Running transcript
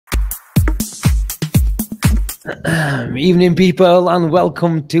Evening, people, and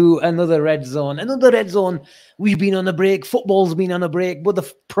welcome to another Red Zone. Another Red Zone. We've been on a break. Football's been on a break, but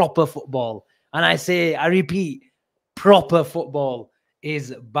the proper football. And I repeat, proper football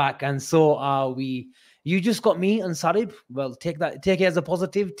is back, and so are we. You just got me and Sarib. Well, take it as a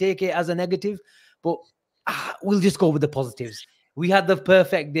positive, take it as a negative, but we'll just go with the positives. We had the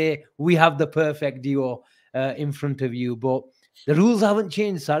perfect day. We have the perfect duo in front of you, but the rules haven't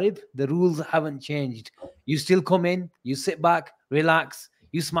changed, Sarib. The rules haven't changed. You still come in, you sit back, relax,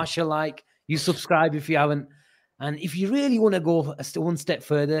 you smash a like, you subscribe if you haven't. And if you really want to go one step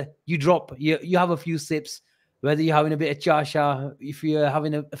further, you have a few sips, whether you're having a bit of cha-cha, if you're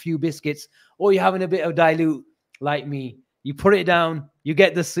having a few biscuits, or you're having a bit of dilute like me. You put it down, you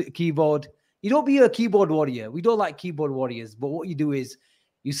get the keyboard. You don't be a keyboard warrior. We don't like keyboard warriors, but what you do is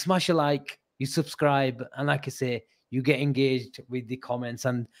you smash a like, you subscribe, and like I say, you get engaged with the comments,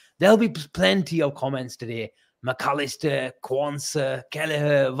 and there'll be plenty of comments today. McAllister, Kwanzaa,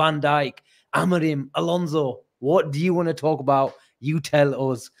 Kelleher, Van Dijk, Amarim, Alonso. What do you want to talk about? You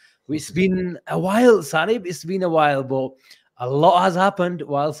tell us. It's been a while, Sarib. It's been a while, but a lot has happened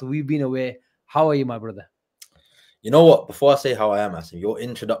whilst we've been away. How are you, my brother? You know what? Before I say how I am, Asim, your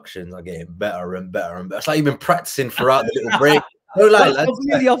introductions are getting better and better and better. It's like you've been practicing throughout the little break. No lie, lads.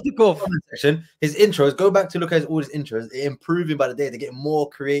 Completely off the cuff. His intros, go back to look at all his intros. They're improving by the day. They're getting more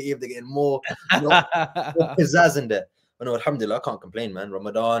creative. They're getting more, more pizzazz in there. But no, alhamdulillah, I can't complain, man.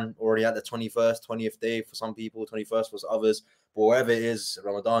 Ramadan already at the 21st, 20th day for some people, 21st for others. But wherever it is,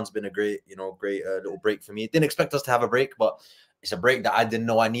 Ramadan's been a great, great little break for me. Didn't expect us to have a break, but it's a break that I didn't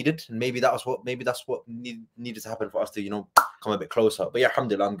know I needed, and maybe that's what needed to happen for us to come a bit closer. But yeah,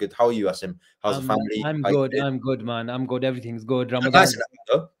 alhamdulillah, I'm good. How are you, Asim? How's the family? I'm good. I'm good, man. I'm good. Everything's good. Ramadan.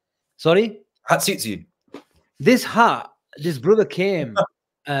 Sorry? Hat suits you. This hat, this brother came,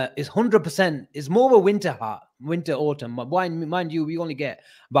 is 100%. It's more of a winter hat, winter autumn. But mind you, we only get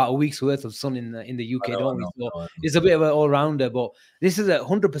about a week's worth of sun in the UK, don't we? So it's a bit of an all rounder. But this is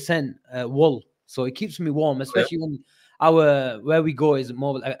 100% wool, so it keeps me warm, especially when where we go is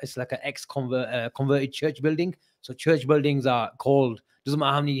more it's like an converted church building. So church buildings are cold. Doesn't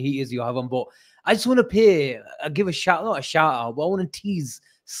matter how many heaters you have them. But I just want to give a shout, not a shout out, but I want to tease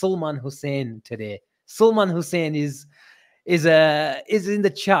Salman Hussein today. Salman Hussein is in the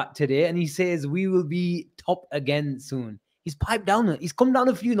chat today, and he says we will be top again soon. He's piped down. He's come down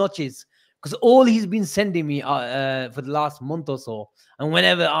a few notches because all he's been sending me for the last month or so, and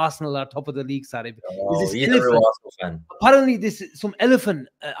whenever Arsenal are top of the league, Sarib, is this elephant. Fan. Apparently, this is some elephant.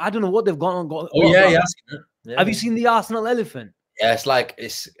 I don't know what they've gone on. Yeah. Have you seen the Arsenal elephant? Yeah,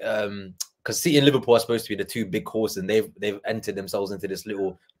 it's because City and Liverpool are supposed to be the two big horses, and they've entered themselves into this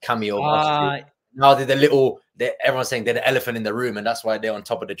little cameo. Now everyone's saying they're the elephant in the room, and that's why they're on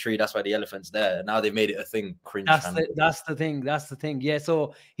top of the tree. That's why the elephant's there. Now they've made it a thing. Cringe. That's the thing. Yeah.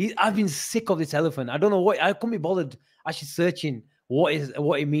 So I've been sick of this elephant. I don't know what. I couldn't be bothered actually searching what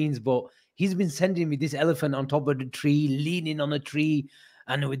it means, but he's been sending me this elephant on top of the tree, leaning on a tree,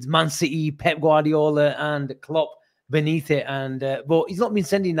 and with Man City, Pep Guardiola, and Klopp beneath it. And but he's not been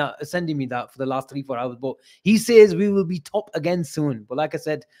sending me that for the last 3-4 hours. But he says we will be top again soon. But like I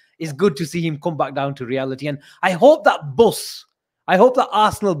said, it's good to see him come back down to reality. And I hope that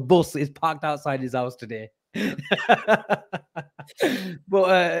Arsenal bus is parked outside his house today.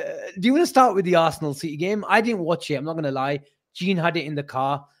 But do you want to start with the Arsenal City game? I didn't watch it. I'm not going to lie. Gene had it in the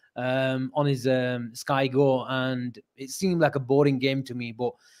car on his Sky Go, and it seemed like a boring game to me.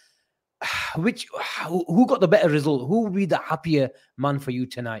 But who got the better result? Who will be the happier man for you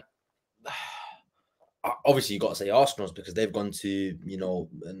tonight? Obviously, you got to say Arsenal's because they've gone to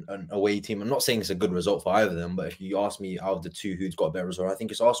an away team. I'm not saying it's a good result for either of them, but if you ask me out of the two who's got a better result, I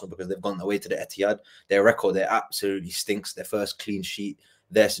think it's Arsenal because they've gone away to the Etihad. Their record there absolutely stinks. Their first clean sheet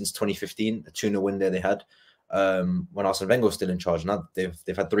there since 2015, the 2-0 win there they had when Arsene Wenger was still in charge. Now they've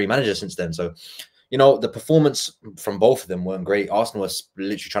had 3 managers since then. So the performance from both of them weren't great. Arsenal was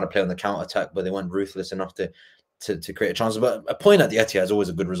literally trying to play on the counter attack, but they weren't ruthless enough to create a chance. But a point at the Etihad is always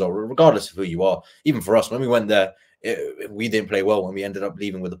a good result, regardless of who you are. Even for us, when we went there, we didn't play well when we ended up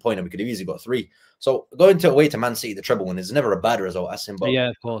leaving with a point, and we could have easily got 3. So going away to Man City, the treble win, is never a bad result, Asim. But yeah,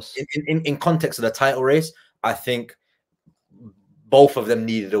 of course. In context of the title race, I think both of them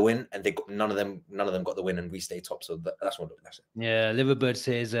needed a win, and none of them got the win, and we stayed top. So that's what that's it. Yeah, Liverbird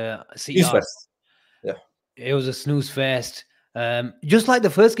says City. Yeah, it was a snooze fest. Just like the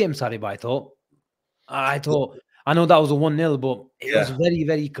first game, Sarib, I know that was a 1-0, but it was very,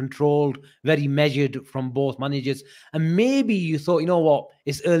 very controlled, very measured from both managers. And maybe you thought, you know what,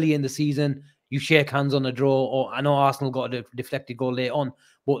 it's early in the season, you shake hands on a draw, or I know Arsenal got a deflected goal later on,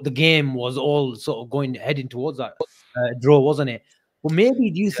 but the game was all sort of heading towards that draw, wasn't it? But maybe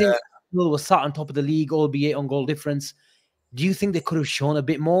do you think Arsenal was sat on top of the league, albeit on goal difference? Do you think they could have shown a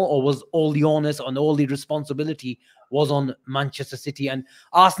bit more, or was all the onus and all the responsibility was on Manchester City, and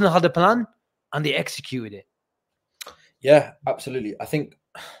Arsenal had a plan and they executed it? Yeah, absolutely. I think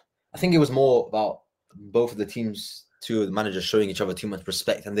it was more about both of the teams, two of the managers showing each other too much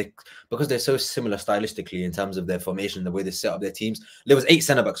respect, and because they're so similar stylistically in terms of their formation, the way they set up their teams. There was 8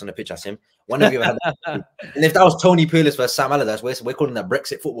 centre backs on the pitch, Asim. When have you ever had that? And if that was Tony Pulis versus Sam Allardyce, we're calling that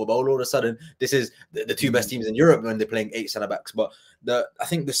Brexit football. But all of a sudden, this is the two best teams in Europe when they're playing 8 centre backs. But I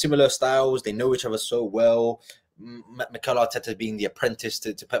think the similar styles, they know each other so well. Mikel Arteta being the apprentice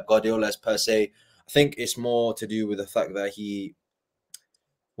to Pep Guardiola as per se. I think it's more to do with the fact that he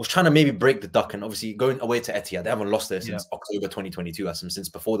was trying to maybe break the duck, and obviously going away to Etihad, they haven't lost there since October 2022, since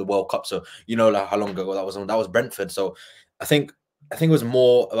before the World Cup. So you know like how long ago that was. That was Brentford. So I think it was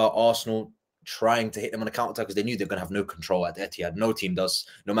more about Arsenal trying to hit them on a counter because they knew they're going to have no control at Etihad. No team does,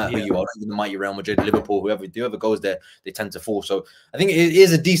 no matter who you are. Even the mighty Real Madrid, Liverpool, whoever goes there, they tend to fall. So I think it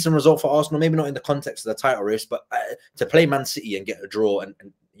is a decent result for Arsenal. Maybe not in the context of the title race, but to play Man City and get a draw and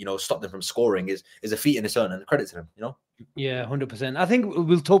stop them from scoring is a feat in its own, and credit to them. Yeah, 100%. I think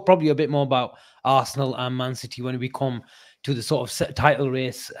we'll talk probably a bit more about Arsenal and Man City when we come to the sort of title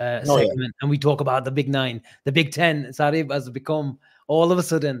race segment, and we talk about the Big Nine, the Big Ten. Sarib has become all of a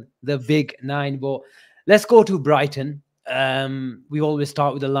sudden the Big Nine. But let's go to Brighton. We always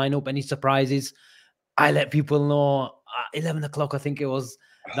start with the lineup. Any surprises? I let people know at 11 o'clock, I think it was,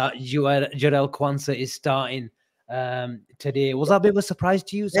 that Jarell Quansah is starting today. Was that a bit of a surprise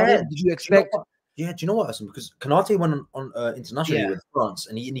to you, Sarib? Yeah. Did you expect? Do you know what, Asim? Because Konate went on internationally with France,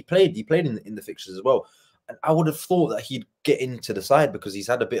 and he played in the fixtures as well. And I would have thought that he'd get into the side because he's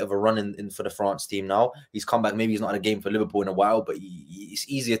had a bit of a run in for the France team now. He's come back. Maybe he's not had a game for Liverpool in a while, but it's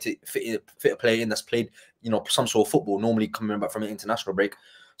easier to fit a player in that's played some sort of football, normally coming back from an international break.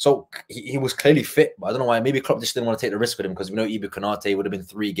 So he was clearly fit, but I don't know why. Maybe Klopp just didn't want to take the risk with him because we know Ibu Konate would have been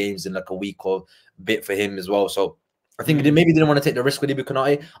 3 games in like a week or a bit for him as well. So I think he maybe didn't want to take the risk with Ibu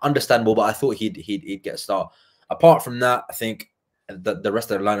Konate. Understandable, but I thought he'd get a start. Apart from that, I think the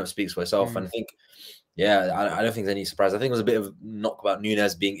rest of the lineup speaks for itself. And I think, I don't think there's any surprise. I think it was a bit of knock about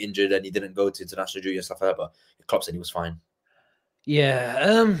Nunez being injured and he didn't go to international duty and stuff like that. But Klopp said he was fine.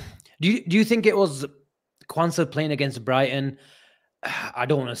 Yeah. Do you think it was Quansah playing against Brighton? I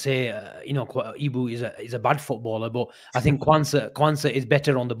don't want to say Ibu is a bad footballer, but I think Quansah is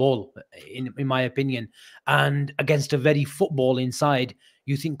better on the ball, in my opinion. And against a very footballing side,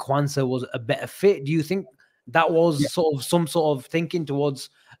 you think Quansah was a better fit? Do you think that was sort of some sort of thinking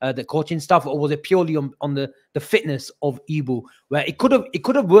towards the coaching staff, or was it purely on the fitness of Ibu, where it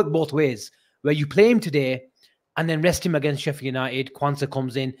could have worked both ways, where you play him today and then rest him against Sheffield United, Quansah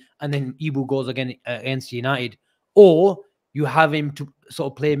comes in, and then Ibu goes again against United, or you have him to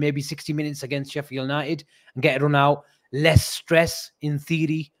sort of play maybe 60 minutes against Sheffield United and get a run out, less stress in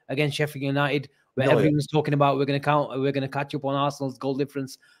theory against Sheffield United, where everyone's talking about we're going to catch up on Arsenal's goal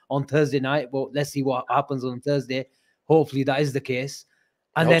difference on Thursday night. But let's see what happens on Thursday. Hopefully that is the case.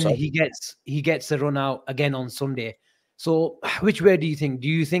 And then he gets a run out again on Sunday. So which way do you think? Do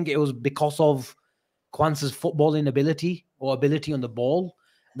you think it was because of Quansah's footballing ability or ability on the ball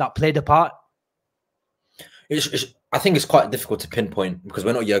that played a part? I think it's quite difficult to pinpoint because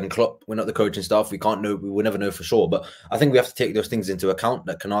we're not Jurgen Klopp, we're not the coaching staff. We can't know, we will never know for sure. But I think we have to take those things into account,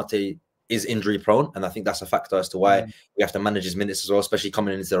 that Konate is injury prone, and I think that's a factor as to why we have to manage his minutes as well, especially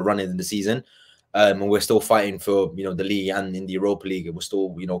coming into the run in the season. And we're still fighting for the league and in the Europa League, and we're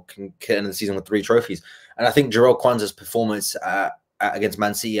still can end the season with 3 trophies. And I think Jarell Quansah's performance against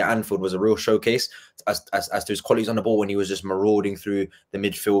Man City at Anfield was a real showcase as to his qualities on the ball when he was just marauding through the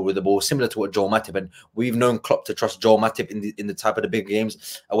midfield with the ball, similar to what Joel Matip. And we've known Klopp to trust Joel Matip in the type of the big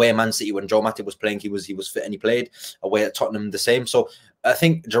games. Away at Man City, when Joel Matip was playing, he was fit and he played. Away at Tottenham, the same. So I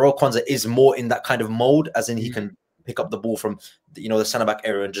think Jarell Quansah is more in that kind of mold, as in he can pick up the ball from the centre back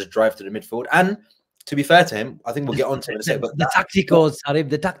area and just drive to the midfield. And to be fair to him, I think we'll get on to it in a second. But the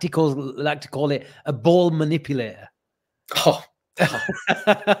tacticals like to call it a ball manipulator. Yeah.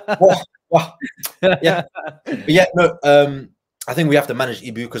 But yeah, no, I think we have to manage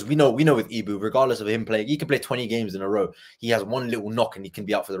Ibu because we know with Ibu, regardless of him playing, he can play 20 games in a row. He has one little knock and he can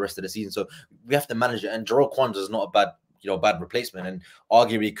be out for the rest of the season. So we have to manage it. And Jarell Quansah is not a bad replacement, and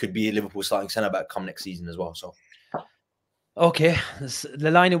arguably could be Liverpool starting centre back come next season as well. So okay, the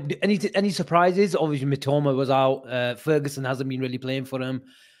lineup. Any surprises? Obviously, Mitoma was out. Ferguson hasn't been really playing for him,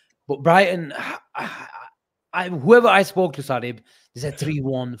 but Brighton. Whoever I spoke to, Sarib, they said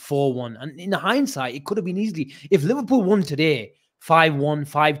 3-1, 4-1. And in hindsight, it could have been easily. If Liverpool won today 5-1,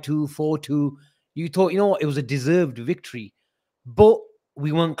 5-2, 4-2. You thought, you know what, it was a deserved victory, but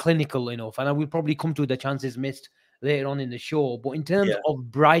we weren't clinical enough. And I will probably come to the chances missed later on in the show. But in terms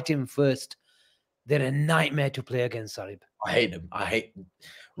of Brighton first, they're a nightmare to play against, Sarib. I hate them. I hate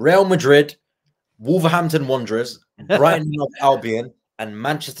Real Madrid, Wolverhampton Wanderers, Brighton of Albion, and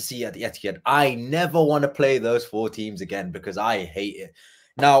Manchester City at the Etihad. I never want to play those 4 teams again because I hate it.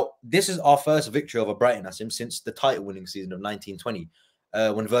 Now, this is our first victory over Brighton, Asim, since the title-winning season of 1920,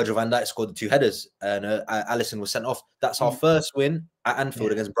 when Virgil van Dijk scored the 2 headers and Alisson was sent off. That's our first win at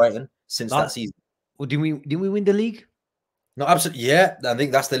Anfield against Brighton since that season. Well, didn't we win the league? No, absolutely. Yeah, I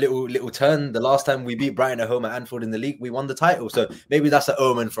think that's the little turn. The last time we beat Brighton at home at Anfield in the league, we won the title. So maybe that's an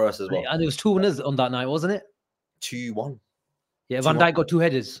omen for us as well. And there was 2 winners on that night, wasn't it? 2-1. Yeah, Van Dijk got 2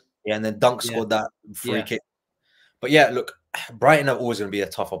 headers. Yeah, and then Dunk scored that free kick. But yeah, look, Brighton are always going to be a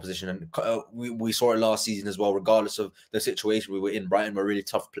tough opposition, and we saw it last season as well. Regardless of the situation we were in, Brighton were a really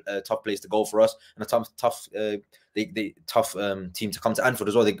tough place to go for us, and a tough team to come to Anfield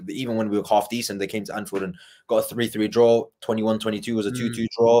as well. Even when we were half decent, they came to Anfield and got a 3-3 draw. 21-22 was a 2-2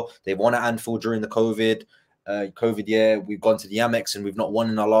 draw. They've won at Anfield during the COVID year. We've gone to the Amex and we've not won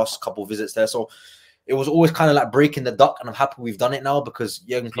in our last couple of visits there. So it was always kind of like breaking the duck, and I'm happy we've done it now because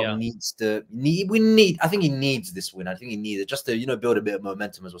Jurgen Klopp I think he needs this win. I think he needs it just to, build a bit of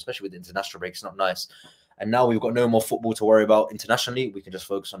momentum as well, especially with the international break. It's not nice. And now we've got no more football to worry about internationally. We can just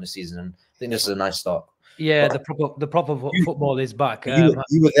focus on the season, and I think this is a nice start. Yeah, but the proper football is back. You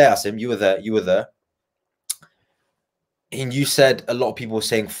were there, Asim. You were there. And you said a lot of people were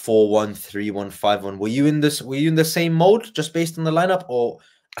saying 4-1, 3-1, 5-1. Were you in the same mode just based on the lineup? Or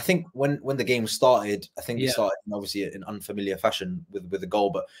I think when the game started, it started obviously in unfamiliar fashion with the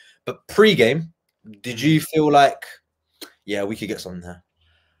goal. But pre-game, did you feel like, yeah, we could get something there?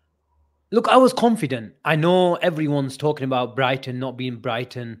 Look, I was confident. I know everyone's talking about Brighton not being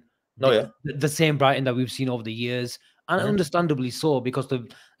Brighton. The same Brighton that we've seen over the years. And understandably so, because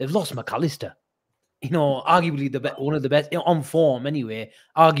they've lost McAllister. Arguably one of the best on form anyway.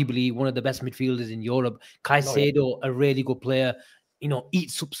 Arguably one of the best midfielders in Europe. Caicedo, a really good player.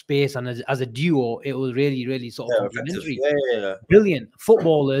 Eats up space, and as a duo, it was really, really sort of complementary. Brilliant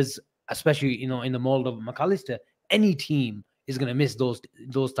footballers, especially in the mold of McAllister. Any team is going to miss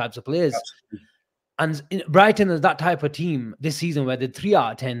those types of players. Absolutely. And Brighton is that type of team this season where they're 3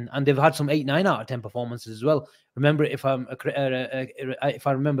 out of 10, and they've had some 8, 9 out of 10 performances as well. Remember, if I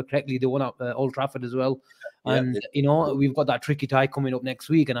remember correctly, they won at Old Trafford as well. And we've got that tricky tie coming up next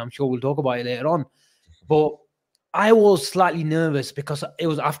week, and I'm sure we'll talk about it later on. But I was slightly nervous because it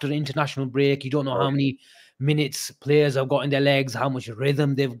was after the international break. You don't know how many minutes players have got in their legs, how much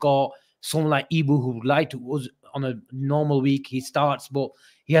rhythm they've got. Someone like Ibu, who was on a normal week, he starts, but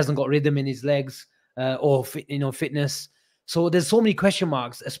he hasn't got rhythm in his legs or fitness. So there's so many question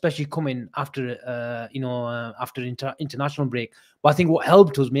marks, especially coming after international break. But I think what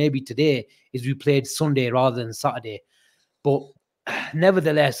helped us maybe today is we played Sunday rather than Saturday. But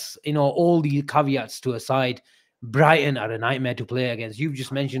nevertheless, all the caveats to aside, Brighton are a nightmare to play against. You've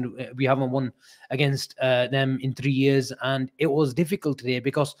just mentioned we haven't won against them in 3 years, and it was difficult today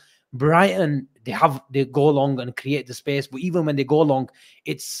because Brighton, they go long and create the space, but even when they go long,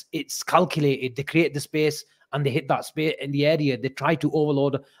 it's calculated. They create the space and they hit that space in the area. They try to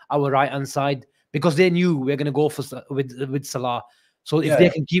overload our right hand side because they knew we're going to go with Salah. So if they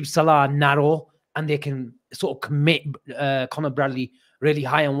can keep Salah narrow and they can sort of commit Conor Bradley really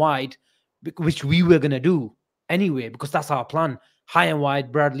high and wide, which we were going to do anyway, because that's our plan. High and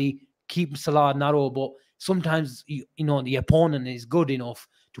wide, Bradley, keep Salah narrow. But sometimes, the opponent is good enough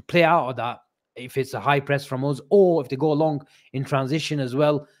to play out of that if it's a high press from us, or if they go long in transition as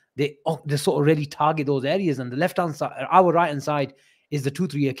well, they sort of really target those areas. And the left-hand side, our right-hand side, is the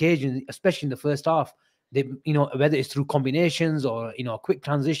 2-3 occasions, especially in the first half. They, whether it's through combinations or, quick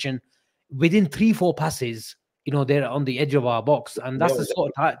transition, within 3-4 passes, they're on the edge of our box. And that's the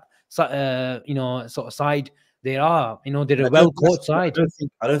sort of side they are. They're a well-coached side.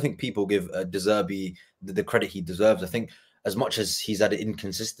 I don't think people give De Zerbi the credit he deserves. I think as much as he's had an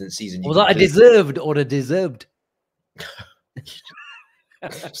inconsistent season. Was that a deserved or a deserved?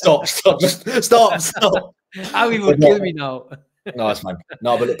 Stop. How he would kill me now. No, it's fine.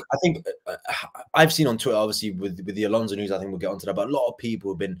 No, but look, I think I've seen on Twitter, obviously, with the Alonso news, I think we'll get onto that, but a lot of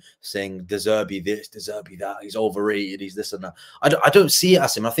people have been saying De Zerbi this, De Zerbi that, he's overrated, he's this and that. I don't see it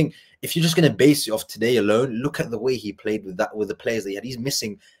as him. I think if you're just going to base it off today alone, look at the way he played with the players that he had. He's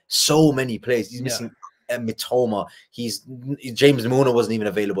missing so many players. He's missing Mitoma. James Milner wasn't even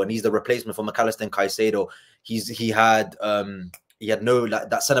available, and he's the replacement for McAllister and Caicedo. He had no,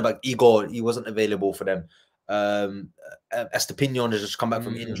 like, that centre back Igor, he wasn't available for them. Estepinian has just come back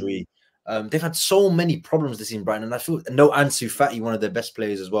from injury. They've had so many problems this season, Brighton, and I feel no Ansu Fati, one of their best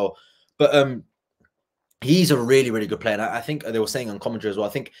players as well. But he's a really, really good player. And I think they were saying on commentary as well,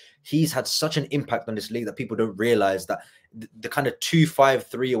 I think he's had such an impact on this league that people don't realize that the kind of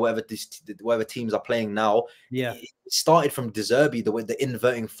 2-5-3 or whatever teams are playing now, it started from De Zerbi, the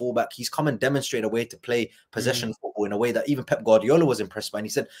inverting fullback. He's come and demonstrated a way to play possession football in a way that even Pep Guardiola was impressed by. And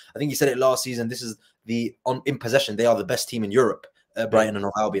he said, I think he said it last season, this is in possession, they are the best team in Europe, Brighton and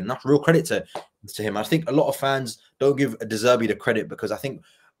Albion. And that's real credit to him. I think a lot of fans don't give De Zerbi the credit because I think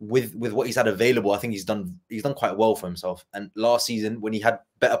with what he's had available, I think he's done quite well for himself. And last season, when he had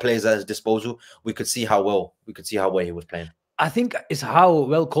better players at his disposal, we could see how well he was playing. I think it's how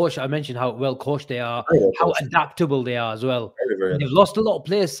well coached. I mentioned how well coached they are, how adaptable they are as well. They've lost a lot of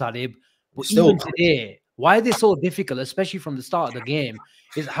players, Sarib, but even today, why they're so difficult, especially from the start of the game,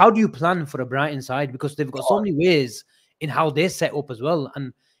 is how do you plan for a Brighton side? Because they've got so many ways in how they set up as well.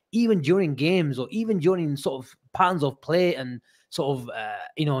 And even during games or even during sort of patterns of play and sort of,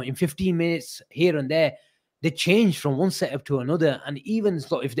 in 15 minutes here and there, they change from one setup to another. And even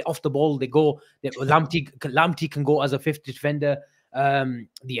so, if they're off the ball, Lamptey can go as a fifth defender.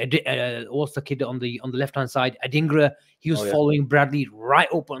 What's the kid on the left-hand side? Adingra, he was following Bradley right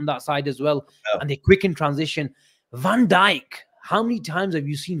up on that side as well. And they quick in transition. Van Dijk, how many times have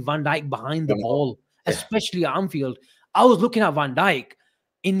you seen Van Dijk behind the ball, especially at Anfield? I was looking at Van Dijk,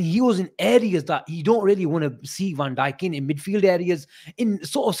 and he was in areas that you don't really want to see Van Dijk in midfield areas, in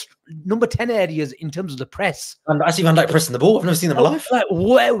sort of number 10 areas in terms of the press. And I see Van Dijk pressing the ball. I've never seen them alive. Like,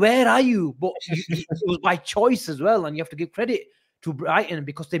 where are you? But it was by choice as well, and you have to give credit to Brighton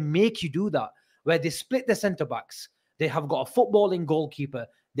because they make you do that, where they split the centre-backs. They have got a footballing goalkeeper.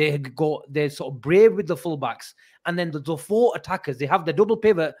 They're sort of brave with the fullbacks. And then the 4 attackers, they have the double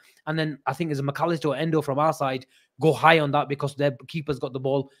pivot. And then I think it's a McAllister or Endo from our side go high on that because their keeper's got the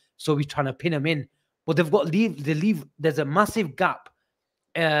ball. So we're trying to pin them in. But there's a massive gap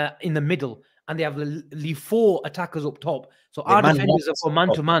in the middle. And they have leave 4 attackers up top. So our defenders are for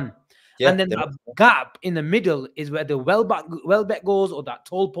man-to-man. And then that gap in the middle is where the Welbeck goes, or that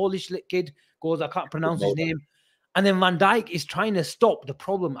tall Polish kid goes. I can't pronounce his name. And then Van Dijk is trying to stop the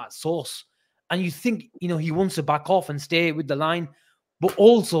problem at source. And you think, he wants to back off and stay with the line, but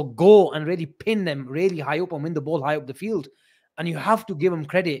also go and really pin them really high up and win the ball high up the field. And you have to give them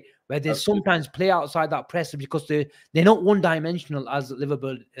credit where they sometimes play outside that press because they're not one-dimensional, as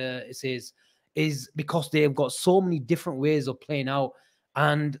Liverpool says, is because they've got so many different ways of playing out.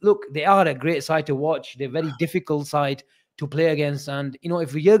 And look, they are a great side to watch. They're a very difficult side to play against. And,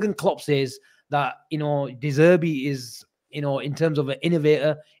 if Jurgen Klopp says that, De Zerbi is, in terms of an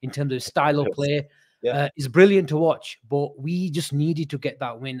innovator, in terms of style of play, is brilliant to watch. But we just needed to get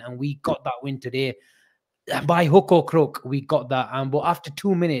that win, and we got that win today. By hook or crook, we got that. But after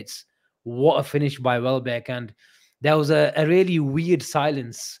 2 minutes, what a finish by Welbeck. And there was a really weird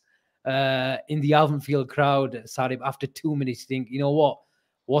silence in the Allenfield crowd, Sarib, after 2 minutes. Think,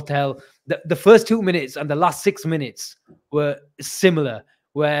 what the hell? The first 2 minutes and the last 6 minutes were similar,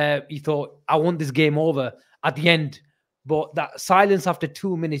 where he thought, I want this game over at the end. But that silence after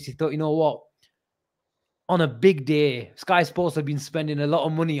 2 minutes, he thought, what? On a big day, Sky Sports have been spending a lot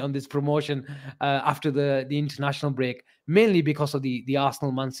of money on this promotion after the international break, mainly because of the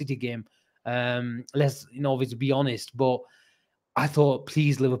Arsenal-Man City game. Let's, obviously be honest. But I thought,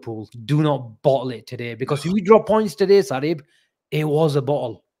 please, Liverpool, do not bottle it today. Because if we drop points today, Sarib, it was a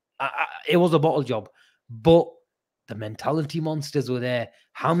bottle. It was a bottle job. But the mentality monsters were there.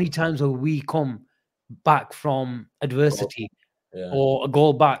 How many times have we come back from adversity or a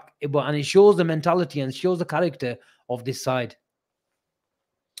goal back? And it shows the mentality and shows the character of this side.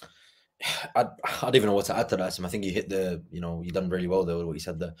 I don't even know what to add to that, Asim. I think you hit you done really well there with what you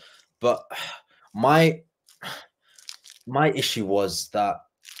said there. But my issue was that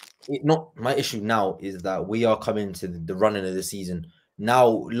my issue now is that we are coming to the running of the season. Now,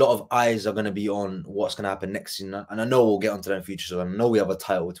 a lot of eyes are going to be on what's going to happen next season. And I know we'll get onto that in future. So I know we have a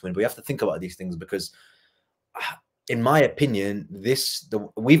title to win, but we have to think about these things because, in my opinion,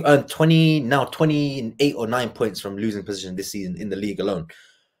 we've earned 28 or 9 points from losing position this season in the league alone.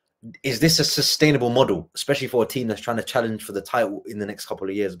 Is this a sustainable model, especially for a team that's trying to challenge for the title in the next couple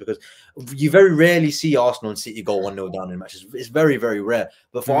of years? Because you very rarely see Arsenal and City go 1-0 down in matches. It's very, very rare.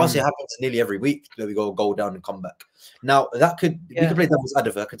 But for us, it happens nearly every week that we go goal down and come back. Now, we could play devil's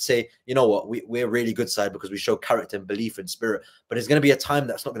advocate. I could say, you know what, we're a really good side because we show character and belief and spirit. But there's going to be a time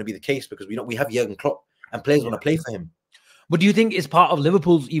that's not going to be the case because we have Jurgen Klopp and players want to play for him. But do you think it's part of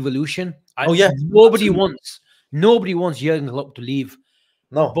Liverpool's evolution? Nobody wants Jurgen Klopp to leave.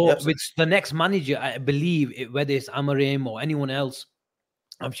 No, yeah, But with absolutely. the next manager, I believe, whether it's Amorim or anyone else,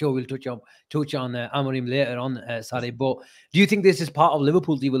 I'm sure we'll touch on Amorim later on, Sarib. But do you think this is part of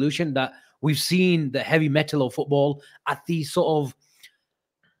Liverpool's evolution, that we've seen the heavy metal of football at the sort of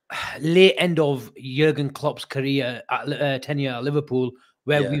late end of Jurgen Klopp's career, tenure at Liverpool,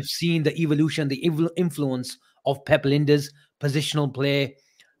 where Yeah, we've seen the evolution, the influence of Pep Linder's positional play,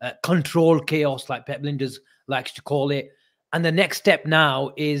 control chaos, like Pep Linders likes to call it. And the next step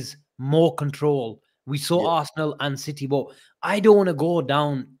now is more control. We saw yeah, Arsenal and City, but I don't want to go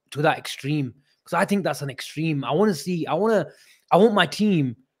down to that extreme, because I think that's an extreme. I want my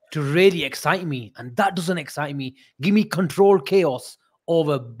team to really excite me, and that doesn't excite me. Give me control chaos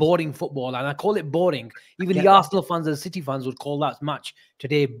over boring football, and I call it boring. Even get the that. Arsenal fans and City fans would call that match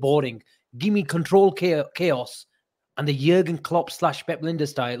today boring. Give me control chaos and the Jurgen Klopp / Pep Linder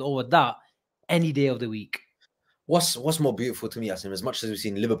style over that any day of the week. What's more beautiful to me, Asim, as much as we've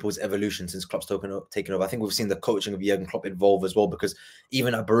seen Liverpool's evolution since Klopp's taken over, I think we've seen the coaching of Jurgen Klopp evolve as well. Because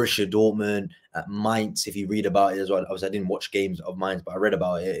even at Borussia Dortmund, at Mainz, if you read about it as well, obviously I didn't watch games of Mainz, but I read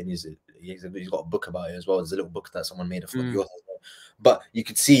about it, and he's got a book about it as well. There's a little book that someone made of yours. But you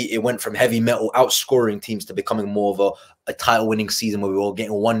could see it went from heavy metal outscoring teams to becoming more of a title winning season where we were all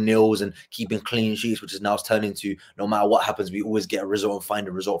getting 1-0s and keeping clean sheets, which is now turned into no matter what happens, we always get a result and find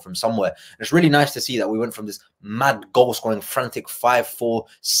a result from somewhere. And it's really nice to see that we went from this mad goal scoring, frantic 5-4,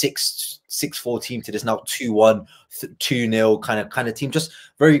 6-4 team to this now 2-1, 2-0 kind of team. Just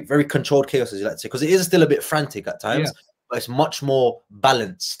very, very controlled chaos, as you like to say, because it is still a bit frantic at times. Yeah. But it's much more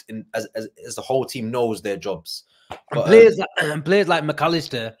balanced as the whole team knows their jobs. But players like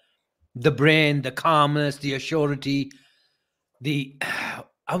McAllister, the brain, the calmness, the assurity,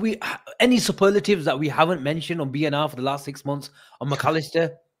 are we any superlatives that we haven't mentioned on BNR for the last 6 months on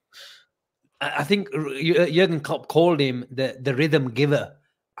McAllister? I think Jurgen Klopp called him the rhythm giver.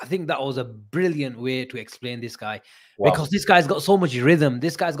 I think that was a brilliant way to explain this guy. Wow. Because this guy's got so much rhythm.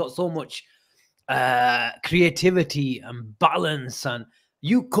 This guy's got so much creativity and balance, and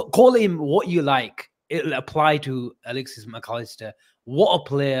you call him what you like. It'll apply to Alexis McAllister. What a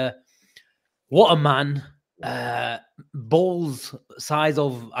player. What a man. Balls size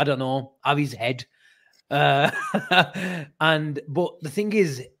of, I don't know, Avi's head. But the thing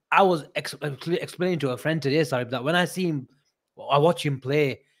is, I was explaining to a friend today, Sarib, that when I see him, I watch him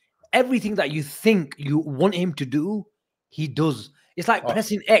play, everything that you think you want him to do, he does. It's like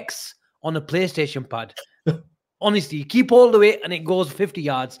pressing X on a PlayStation pad. Honestly, you keep all the way and it goes 50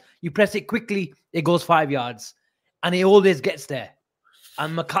 yards. You press it quickly, it goes 5 yards. And it always gets there.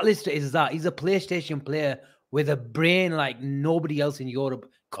 And McAllister is that. He's a PlayStation player with a brain like nobody else in Europe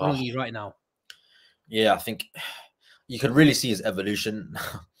currently right now. Yeah, I think you can really see his evolution.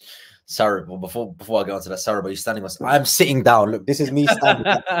 Sarib, well, before I get onto that, Sarib, are you standing? I'm sitting down. Look, this is me standing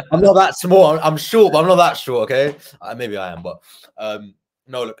down. I'm not that small. I'm short, but I'm not that short, okay? Maybe I am, but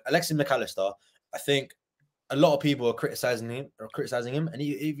no, look, Alexis McAllister, I think a lot of people are criticizing him, and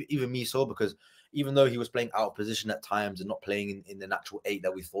even me so, because even though he was playing out of position at times and not playing in the natural 8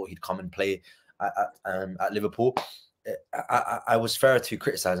 that we thought he'd come and play at Liverpool, I was fair to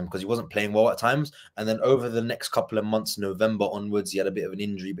criticize him because he wasn't playing well at times. And then over the next couple of months, November onwards, he had a bit of an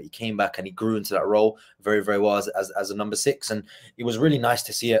injury, but he came back and he grew into that role very, very well as a number 6. And it was really nice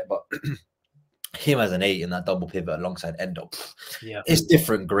to see it. But him as an 8 in that double pivot alongside Endo, it's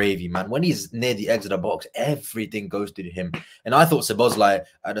different gravy, man. When he's near the edge of the box, everything goes to him. And I thought Szoboszlai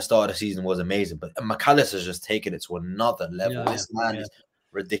at the start of the season was amazing, but McAllister's just taken it to another level. This man is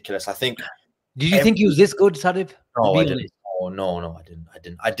ridiculous. I think. Did you think he was this good, Sarib? No, I didn't. Oh, no,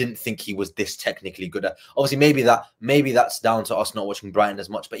 I didn't think he was this technically good. Obviously, maybe that's down to us not watching Brighton as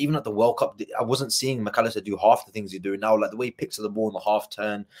much. But even at the World Cup, I wasn't seeing McAllister do half the things he's doing now. Like the way he picks up the ball in the half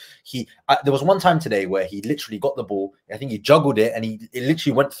turn. There was one time today where he literally got the ball. I think he juggled it, and it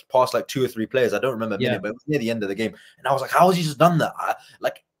literally went past like 2 or 3 players. I don't remember a minute, but it was near the end of the game. And I was like, how has he just done that?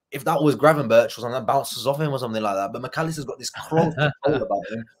 If that was Gravenberch or something, that bounces off him or something like that. But McAllister's got this control about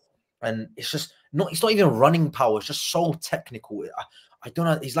him. And it's not even running power. It's just so technical. I don't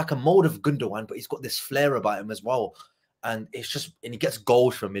know. He's like a mold of Gundogan, but he's got this flair about him as well. And he gets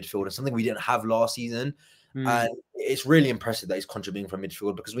goals from midfield. It's something we didn't have last season. And it's really impressive that he's contributing from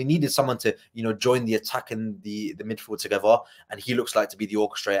midfield, because we needed someone to, join the attack and the midfield together. And he looks like to be the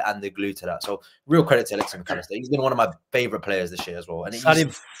orchestrator and the glue to that. So real credit to Alexis McAllister. He's been one of my favorite players this year as well. And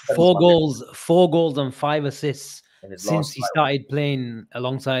Sarib, 4 goals and 5 assists since he started playing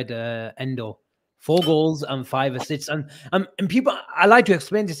alongside Endo. 4 goals and 5 assists. And people, I like to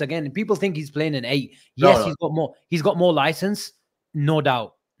explain this again. People think he's playing an 8. Yes, he's got more license, no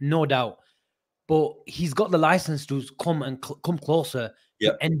doubt. But he's got the license to come closer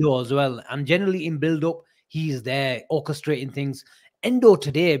Yeah. Endo as well. And generally in build-up, he's there orchestrating things. Endo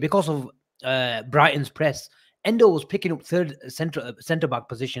today, because of Brighton's press, Endo was picking up third centre back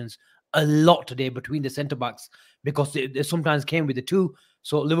positions a lot today between the centre backs because they sometimes came with the two.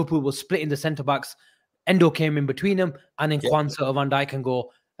 So Liverpool was splitting the centre backs. Endo came in between them, and then Kwanzaa or Van Dijk can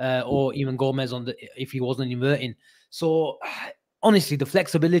go, or even Gomez on the if he wasn't inverting. So honestly, the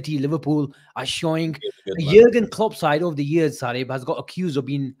flexibility Liverpool are showing. Jurgen Klopp side over the years, Sarib, has got accused of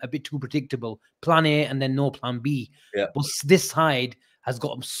being a bit too predictable. Plan A and then no plan B. Yeah. But this side has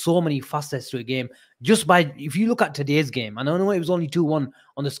got so many facets to a game. Just by, if you look at today's game, and I know it was only 2-1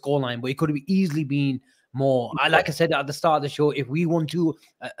 on the scoreline, but it could have easily been more. Like I said at the start of the show, if we won 5-1,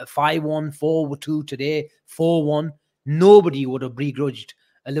 4-2 today, 4-1, nobody would have begrudged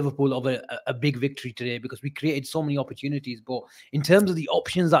Liverpool of a big victory today because we created so many opportunities. But in terms of the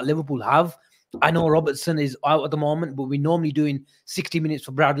options that Liverpool have, I know Robertson is out at the moment, but we're normally doing 60 minutes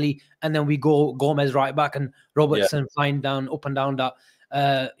for Bradley, and then we go Gomez right back and Robertson flying down, up and down that,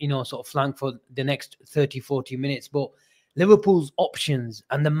 sort of flank for the next 30, 40 minutes. But Liverpool's options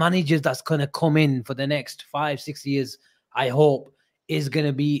and the managers that's going to come in for the next 5-6 years, I hope, is going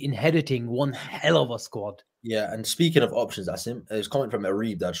to be inheriting one hell of a squad. Yeah, and speaking of options, Asim, there's a comment from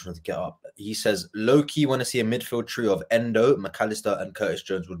Sarib that I just wanted to get up. He says, low-key want to see a midfield trio of Endo, McAllister, and Curtis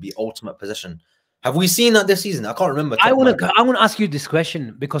Jones would be ultimate possession. Have we seen that this season? I can't remember. I want to ask you this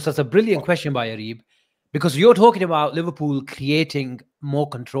question because that's a brilliant question by Sarib. Because you're talking about Liverpool creating more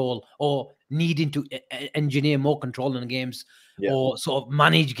control or needing to engineer more control in games or sort of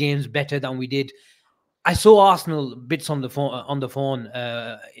manage games better than we did. I saw Arsenal bits on the phone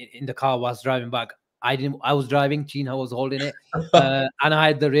in the car whilst driving back. I was driving, Chino was holding it, and I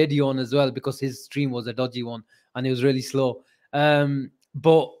had the radio on as well because his stream was a dodgy one and it was really slow.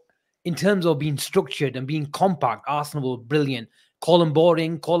 But in terms of being structured and being compact, Arsenal were brilliant. Call them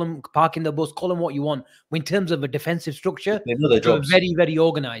boring, call them parking the bus, call them what you want. But in terms of a defensive structure, they know their jobs. Very, very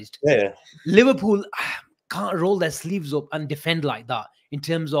organized. Yeah. Liverpool can't roll their sleeves up and defend like that in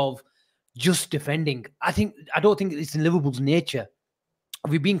terms of just defending. I don't think it's in Liverpool's nature.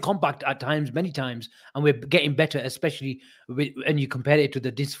 We've been compact at times, many times, and we're getting better, especially when you compare it to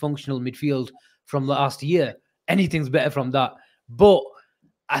the dysfunctional midfield from last year. Anything's better from that. But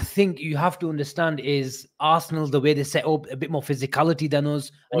I think you have to understand is Arsenal, the way they set up, a bit more physicality than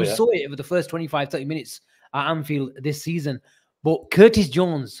us. And you saw it over the first 25, 30 minutes at Anfield this season. But Curtis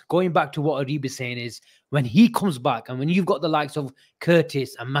Jones, going back to what Sarib is saying, is when he comes back and when you've got the likes of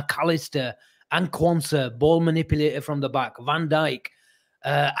Curtis and McAllister and Kwanzaa, ball manipulator from the back, Van Dijk,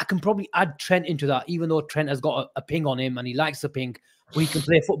 I can probably add Trent into that, even though Trent has got a ping on him and he likes the ping. But he can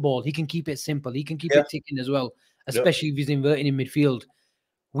play football. He can keep it simple. He can keep it ticking as well, especially if he's inverting in midfield.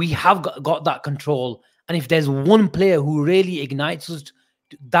 We have got that control. And if there's one player who really ignites us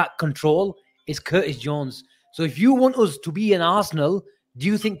that control, is Curtis Jones. So if you want us to be an Arsenal, do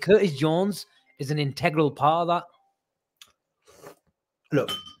you think Curtis Jones is an integral part of that?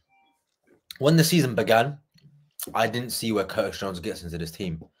 Look, when the season began, I didn't see where Curtis Jones gets into this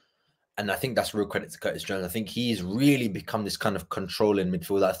team. And I think that's real credit to Curtis Jones. I think he's really become this kind of controlling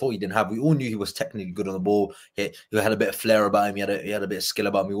midfielder that I thought he didn't have. We all knew he was technically good on the ball. He had a bit of flair about him. He had a bit of skill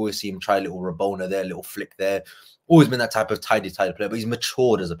about him. We always see him try a little Rabona there, a little flick there. Always been that type of tidy player, but he's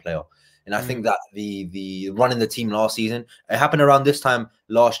matured as a player. And I think that the running the team last season, it happened around this time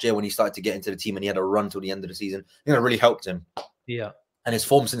last year when he started to get into the team and he had a run till the end of the season. I think it really helped him. Yeah. And his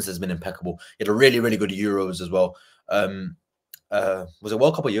form since has been impeccable. He had a really, really good Euros as well. Was it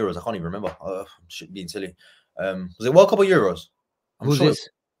World Cup or Euros? I can't even remember. Shit, being silly. Was it World Cup or Euros? Who's this?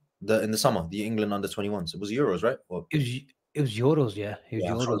 In the summer, the England under-21s. It was Euros, right? Or, it was Euros, yeah. It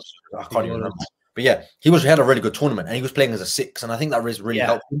was Euros. I can't even remember. But yeah, he had a really good tournament, and he was playing as a 6, and I think that really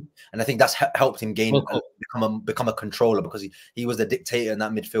helped him. And I think that's helped him become a controller because he was the dictator in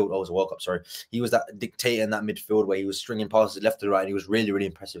that midfield. Oh, it was a World Cup, sorry. He was that dictator in that midfield where he was stringing passes left to right, and he was really, really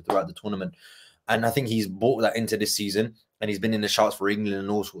impressive throughout the tournament. And I think he's brought that into this season, and he's been in the shouts for England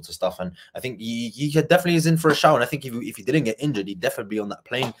and all sorts of stuff. And I think he definitely is in for a shout. And I think if he didn't get injured, he'd definitely be on that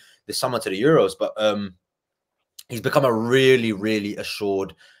plane this summer to the Euros. But he's become a really, really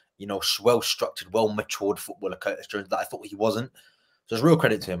assured, well-structured, well-matured footballer, Curtis Jones, that I thought he wasn't. So it's real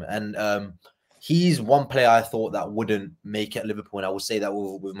credit to him. And he's one player I thought that wouldn't make it at Liverpool, and I would say that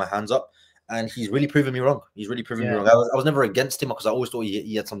with my hands up. And he's really proven me wrong. He's really proven me wrong. I was never against him because I always thought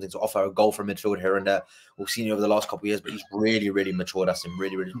he had something to offer, a goal from midfield here and there. We've seen it over the last couple of years, but he's really, really matured. Asim,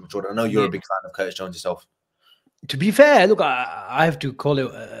 really, really matured. I know you're a big fan of Curtis Jones yourself. To be fair, look, I have to call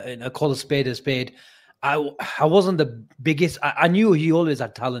a spade a spade. I wasn't the biggest. I knew he always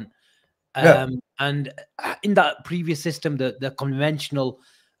had talent. Yeah. And in that previous system, the conventional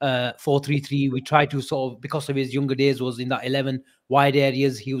 4-3-3, we tried to sort of, because of his younger days, was in that 11 wide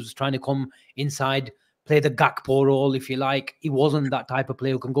areas. He was trying to come inside, play the Gakpo role, if you like. He wasn't that type of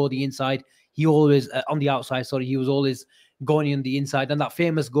player who can go the inside. He always on the outside. Sorry, he was always going on the inside. And that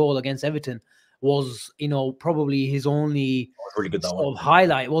famous goal against Everton was, probably his only was really good, that one. sort of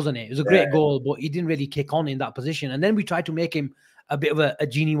highlight, wasn't it? It was a Yeah. great goal, but he didn't really kick on in that position. And then we tried to make him a bit of a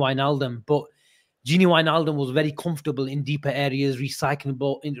Genie Wijnaldum, but Genie Wijnaldum was very comfortable in deeper areas,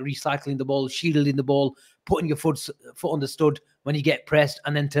 recycling the ball, shielding the ball, putting your foot on the stud when you get pressed,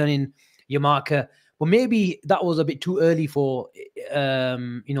 and then turning your marker. But maybe that was a bit too early for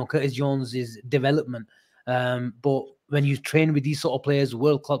Curtis Jones's development. But when you train with these sort of players,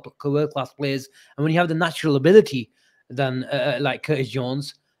 world class players, and when you have the natural ability, then like Curtis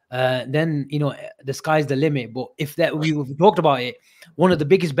Jones, then the sky's the limit. But if that we've talked about it, one of the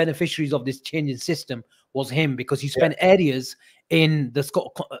biggest beneficiaries of this changing system was him, because he spent areas in the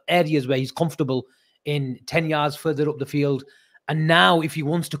areas where he's comfortable in 10 yards further up the field. And now if he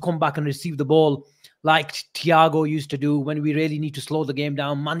wants to come back and receive the ball like Thiago used to do, when we really need to slow the game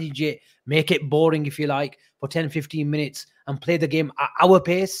down, manage it, make it boring, if you like, for 10-15 minutes, and play the game at our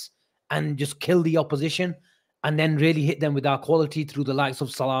pace and just kill the opposition, and then really hit them with our quality through the likes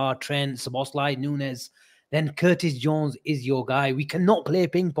of Salah, Trent, Szoboszlai, Nunes, then Curtis Jones is your guy. We cannot play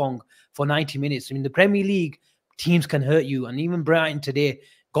ping pong for 90 minutes. I mean, the Premier League teams can hurt you. And even Brighton today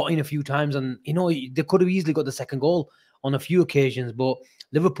got in a few times, and, they could have easily got the second goal on a few occasions. But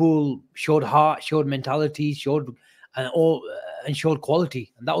Liverpool showed heart, showed mentality, showed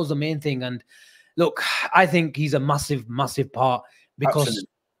quality. And that was the main thing. And look, I think he's a massive, massive part, because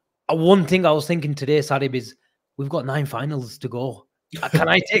Absolutely. one thing I was thinking today, Sarib, is we've got 9 finals to go. Can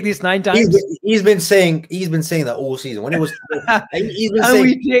I take this 9 times? He's been saying that all season. When it was, he's been and saying,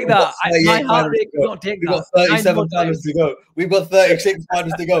 we take that. My heart rate cannot take We've that. got 37 finals to go. We've got 36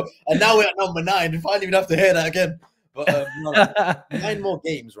 finals to go, and now we're at number 9. And finally, we have to hear that again. But 9 more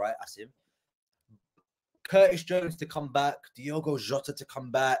games, right, Asim? Curtis Jones to come back, Diogo Jota to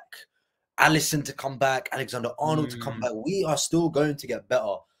come back, Alisson to come back, Alexander Arnold to come back. We are still going to get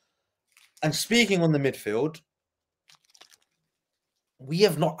better. And speaking on the midfield, we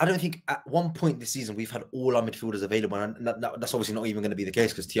have not, I don't think at one point this season we've had all our midfielders available. And that's obviously not even going to be the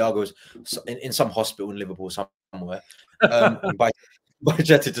case, because Thiago's in some hospital in Liverpool somewhere, by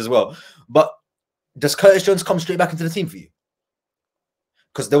jetted as well. But does Curtis Jones come straight back into the team for you?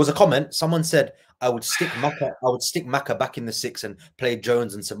 Because there was a comment, someone said, I would stick Macca back in the 6 and play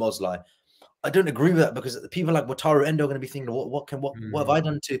Jones and Szoboszlai. I don't agree with that, because people like Wataru Endo are going to be thinking, what have I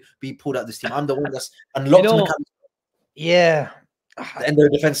done to be pulled out of this team? I'm the one that's unlocked. Yeah. The Endo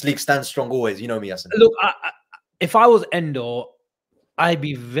Defense League stands strong always. You know me, Asim. Look, if I was Endo, I'd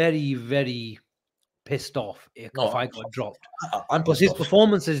be very, very pissed off if I got dropped. Because his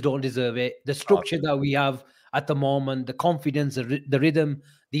performances don't deserve it. The structure that we have at the moment, the confidence, the rhythm,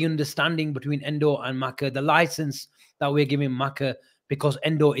 the understanding between Endo and Macca, the license that we're giving Macca, because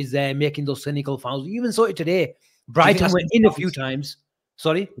Endo is there making those cynical fouls. You even saw it today. Brighton went in a few times.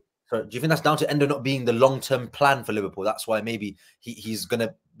 Sorry? So do you think that's down to Endo not being the long-term plan for Liverpool? That's why maybe he's going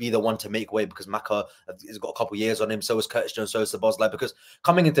to be the one to make way, because Macca has got a couple of years on him. So is Curtis Jones, so is Szoboszlai. Because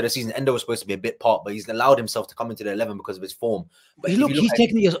coming into the season, Endo was supposed to be a bit part, but he's allowed himself to come into the 11 because of his form. But look, he's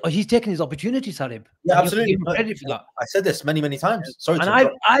taking his opportunity, Sarib. Yeah, absolutely. Credit for that. I said this many times. Sorry, and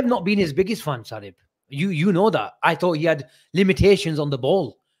I've not been his biggest fan, Sarib. You know that. I thought he had limitations on the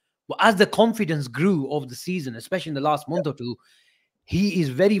ball. But as the confidence grew over the season, especially in the last month or two, he is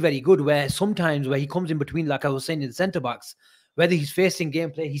very, very good. Where sometimes where he comes in between, like I was saying, in the centre backs, whether he's facing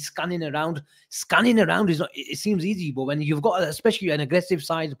gameplay, he's scanning around. Scanning around is not. It seems easy, but when you've got especially an aggressive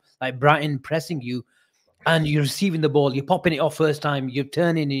side like Brighton pressing you, and you're receiving the ball, you're popping it off first time, you're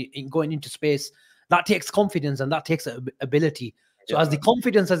turning it, going into space. That takes confidence and that takes ability. So as the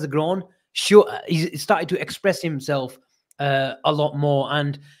confidence has grown, he's started to express himself a lot more.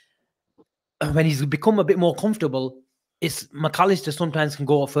 And when he's become a bit more comfortable, it's McAllister sometimes can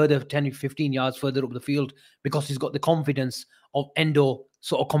go further, 10, 15 yards further up the field, because he's got the confidence of Endo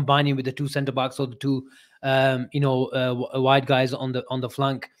sort of combining with the 2 centre-backs or the 2, wide guys on the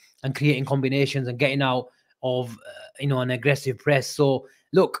flank, and creating combinations and getting out of, an aggressive press. So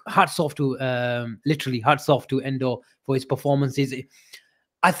look, literally hats off to Endo for his performances.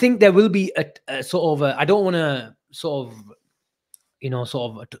 I think there will be a sort of, I don't want to sort of, I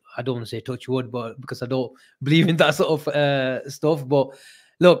don't want to say touch wood, but because I don't believe in that sort of stuff. But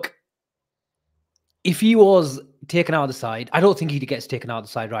look, if he was taken out of the side, I don't think he gets taken out of the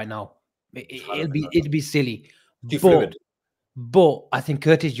side right now. It'd be silly. Too fluid. But I think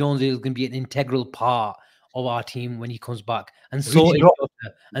Curtis Jones is going to be an integral part of our team when he comes back. And Who do so you is drop?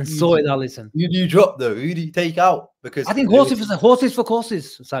 Jota, and so is Alisson. Who do you drop though? Who do you take out? Because I think Lewis, horses for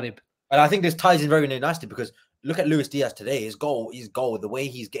courses, Sarib. and I think this ties in very nicely because look at Luis Diaz today. His goal, the way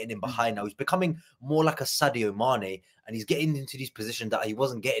he's getting in behind now, he's becoming more like a Sadio Mane, and he's getting into these positions that he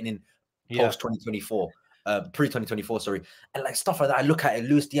wasn't getting in post 2024. Pre 2024, sorry, and like stuff like that. I look at it.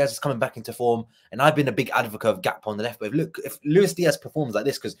 Luis Diaz is coming back into form, and I've been a big advocate of Gakpo on the left. But if Luis Diaz performs like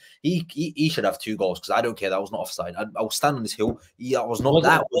this, because he should have 2 goals. Because I don't care, that was not offside. I will stand on this hill. That was not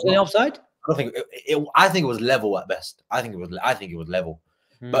that. Was it offside? I don't think I think it was level at best. I think it was level.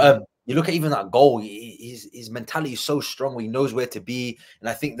 But you look at even that goal. His mentality is so strong. He knows where to be, and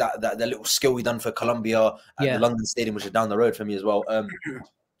I think that the little skill he done for Colombia at the London Stadium, which is down the road for me as well.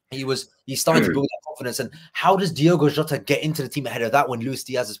 He's starting to build that confidence. And how does Diogo Jota get into the team ahead of that when Luis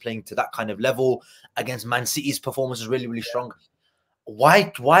Diaz is playing to that kind of level against Man City's performance is really, really strong?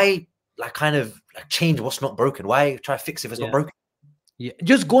 Why like kind of like change what's not broken? Why try to fix if it's not broken? Yeah,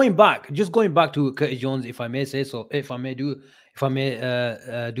 just going back to Curtis Jones, if I may say so, if I may do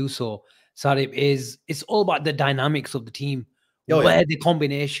so, Sarib, it's all about the dynamics of the team. Where the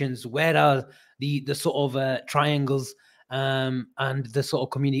combinations, where are the sort of triangles, and the sort of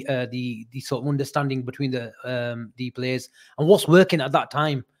community, the sort of understanding between the players and what's working at that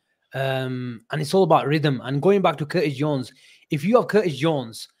time. And it's all about rhythm. And going back to Curtis Jones, if you have Curtis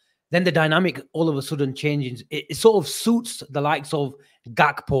Jones, then the dynamic all of a sudden changes. It sort of suits the likes of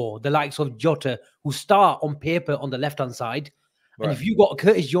Gakpo, the likes of Jota, who start on paper on the left-hand side. Right. And if you've got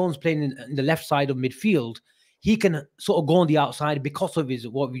Curtis Jones playing in the left side of midfield, he can sort of go on the outside because of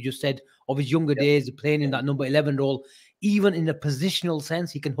what we just said, of his younger days, playing in that number 11 role. Even in a positional sense,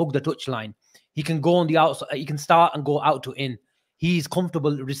 he can hug the touchline. He can go on the outside. He can start and go out to in. He's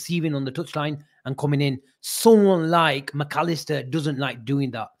comfortable receiving on the touchline and coming in. Someone like McAllister doesn't like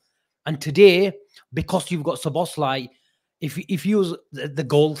doing that. And today, because you've got Szoboszlai, if you use the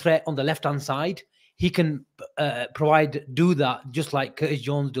goal threat on the left-hand side, he can do that just like Curtis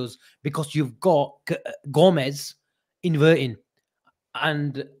Jones does, because you've got Gomez inverting.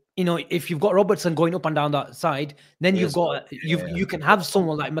 And, you know, if you've got Robertson going up and down that side, then you can have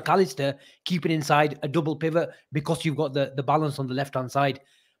someone like McAllister keeping inside a double pivot because you've got the balance on the left-hand side.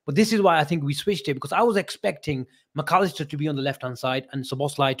 But this is why I think we switched it, because I was expecting McAllister to be on the left-hand side and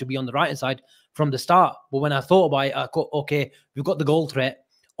Szoboszlai to be on the right-hand side from the start. But when I thought about it, I thought, okay, we've got the goal threat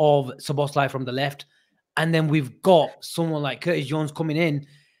of Szoboszlai from the left, and then we've got someone like Curtis Jones coming in.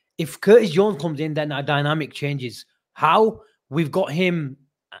 If Curtis Jones comes in, then our dynamic changes. How? We've got him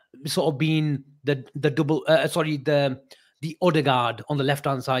sort of being the Odegaard on the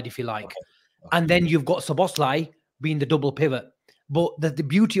left-hand side, if you like. Okay. And then you've got Szoboszlai being the double pivot. But the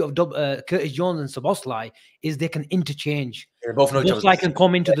beauty of Curtis Jones and Szoboszlai is they can interchange. Both know each other. Szoboszlai can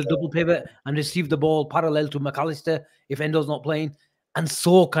come into the double pivot and receive the ball parallel to McAllister if Endo's not playing. And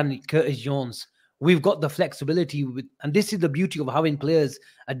so can Curtis Jones. We've got the flexibility and this is the beauty of having players,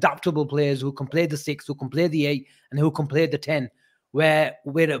 adaptable players who can play the 6, who can play the 8, and who can play the 10, where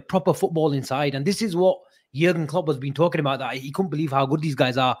we're a proper football inside. And this is what Jurgen Klopp has been talking about, that he couldn't believe how good these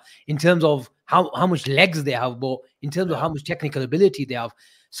guys are in terms of how much legs they have, but in terms of how much technical ability they have.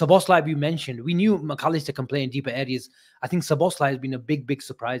 Szoboszlai, you mentioned, we knew McAllister can play in deeper areas. I think Szoboszlai has been a big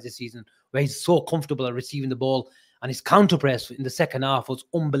surprise this season, where he's so comfortable at receiving the ball, and his counter press in the second half was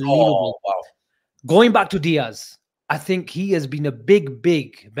unbelievable. Oh, wow. Going back to Diaz, I think he has been a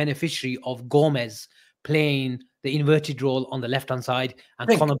big beneficiary of Gomez playing the inverted role on the left-hand side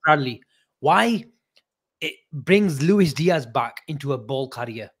and Conor Bradley. Why? It brings Luis Diaz back into a ball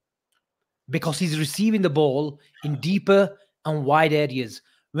carrier, because he's receiving the ball in deeper and wide areas.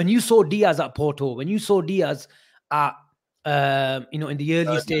 When you saw Diaz at Porto, when you saw Diaz at, in the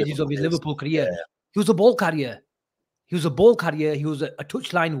early stages of his Liverpool career, he was a ball carrier. He was a ball carrier. He was a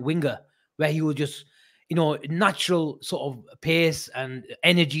touchline winger, where he was just, natural sort of pace and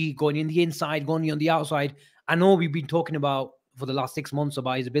energy going in the inside, going on the outside. I know we've been talking about for the last 6 months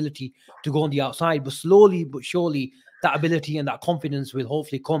about his ability to go on the outside, but slowly but surely that ability and that confidence will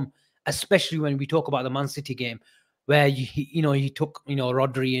hopefully come, especially when we talk about the Man City game, where he took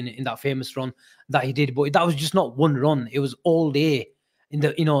Rodri in that famous run that he did, but that was just not one run; it was all day.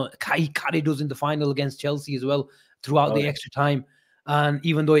 He carried us in the final against Chelsea as well throughout the extra time. And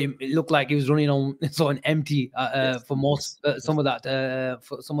even though it looked like he was running on sort of empty for some of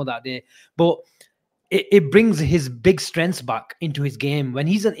that day, but it brings his big strengths back into his game. When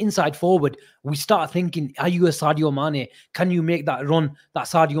he's an inside forward, we start thinking, are you a Sadio Mane? Can you make that run, that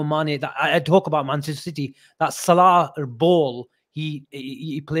Sadio Mane? That I talk about Manchester City, that Salah ball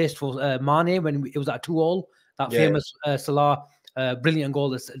he placed for Mane when it was at 2-2, that Yeah. famous Salah brilliant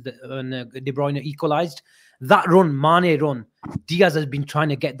goal when De Bruyne equalized. That run, Mane run, Diaz has been trying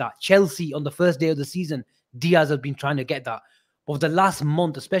to get that. Chelsea on the first day of the season, Diaz has been trying to get that. But the last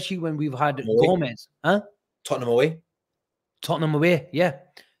month, especially when we've had Gomez, Tottenham away. Tottenham away, yeah.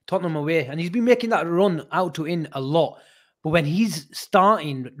 Tottenham away. And he's been making that run out to in a lot. But when he's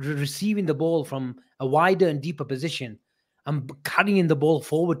starting receiving the ball from a wider and deeper position and carrying the ball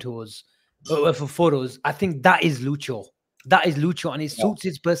forward to us, for us, I think that is Lucho. That is Lucho. And it suits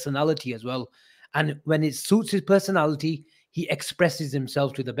his personality as well. And when it suits his personality, he expresses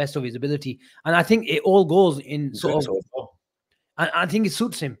himself to the best of his ability. And I think it all goes in sort of... I think it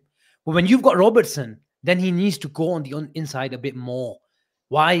suits him. But when you've got Robertson, then he needs to go on the inside a bit more.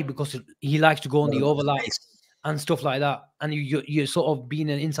 Why? Because he likes to go on the overlap and stuff like that. And you're sort of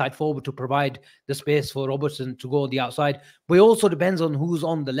being an inside forward to provide the space for Robertson to go on the outside. But it also depends on who's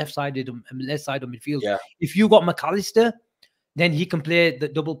on the left side of midfield. Yeah. If you got McAllister, then he can play the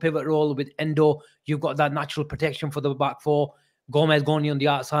double pivot role with Endo. You've got that natural protection for the back four. Gomez going on the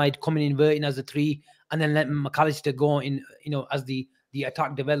outside, coming inverting as a 3, and then letting McAllister go in, as the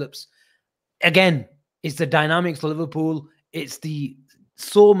attack develops. Again, it's the dynamics of Liverpool. It's the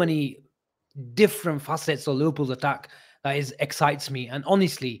so many different facets of Liverpool's attack that excites me. And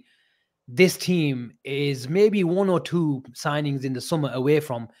honestly, this team is maybe 1 or 2 signings in the summer away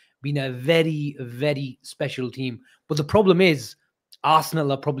from being a very, very special team. But the problem is,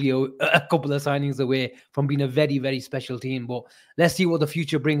 Arsenal are probably a couple of signings away from being a very, very special team. But let's see what the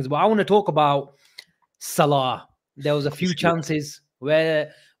future brings. But I want to talk about Salah. There was a few chances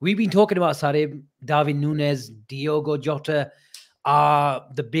where we've been talking about Sarib, Darwin Núñez, Diogo Jota are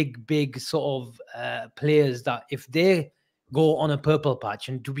the big sort of players that if they go on a purple patch,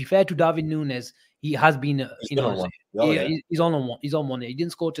 and to be fair to Darwin Núñez, he has been, he's on one. He's on one. He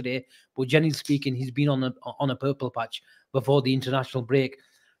didn't score today, but generally speaking, he's been on a purple patch before the international break.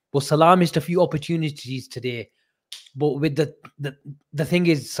 But Salah missed a few opportunities today. But with the thing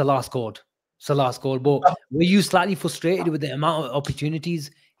is, Salah scored. But were you slightly frustrated with the amount of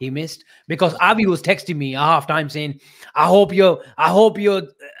opportunities he missed? Because Avi was texting me at halftime saying, I hope you're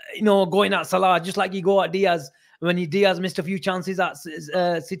going at Salah just like you go at Diaz. When Diaz missed a few chances at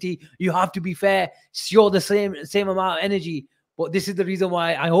City, you have to be fair, show the same amount of energy. But this is the reason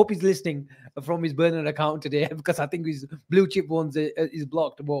why I hope he's listening from his burner account today, because I think his blue chip ones is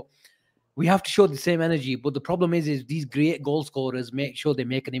blocked. But we have to show the same energy. But the problem is these great goal scorers make sure they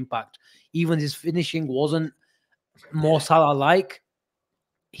make an impact. Even his finishing wasn't more Salah-like.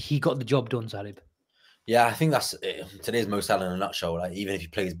 He got the job done, Sarib. Yeah, I think that's today's Mo Salah in a nutshell. Like, even if he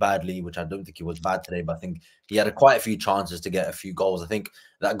plays badly, which I don't think he was bad today, but I think he had quite a few chances to get a few goals. I think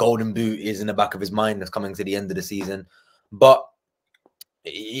that golden boot is in the back of his mind that's coming to the end of the season. But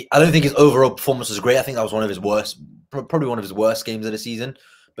I don't think his overall performance was great. I think that was one of his worst, probably one of his worst games of the season.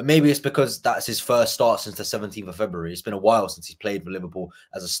 But maybe it's because that's his first start since the 17th of February. It's been a while since he's played for Liverpool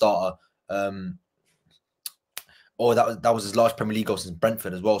as a starter. Or that was his last Premier League goal since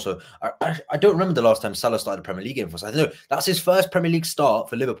Brentford as well. So I don't remember the last time Salah started a Premier League game for us. I don't know. That's his first Premier League start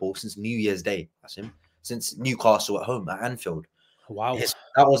for Liverpool since New Year's Day. That's him. Since Newcastle at home at Anfield. Wow.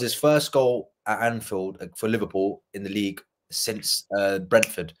 That was his first goal at Anfield for Liverpool in the league since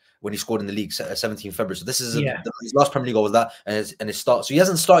Brentford, when he scored in the league 17th February. So this is his last Premier League goal was that, and his start. So he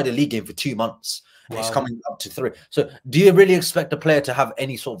hasn't started a league game for 2 months. Wow. It's coming up to 3. So do you really expect a player to have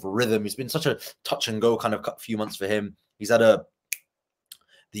any sort of rhythm? It's been such a touch and go kind of few months for him. He's had the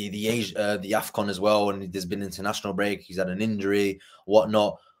AFCON as well, and there's been international break. He's had an injury,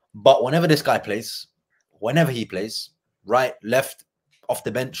 whatnot. But whenever he plays, right, left, off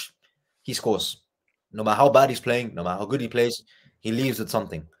the bench, he scores. No matter how bad he's playing, no matter how good he plays, he leaves with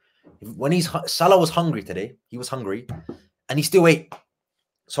something. When Salah was hungry today, he was hungry, and he still ate.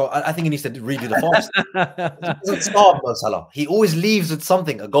 So I think he needs to redo the fast. He doesn't starve Salah. He always leaves with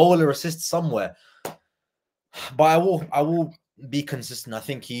something, a goal or assist somewhere. But I will be consistent. I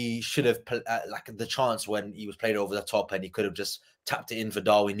think he should have like the chance when he was played over the top, and he could have just tapped it in for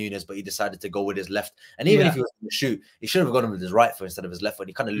Darwin Núñez, but he decided to go with his left. And even if he was going to shoot, he should have gone with his right foot instead of his left foot.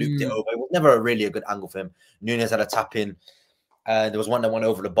 He kind of looped it over. It was never really a good angle for him. Núñez had a tap in. There was one that went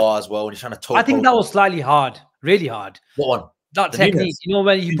over the bar as well, and he's trying to. I think that was slightly hard, really hard. What one? That technique, Núñez.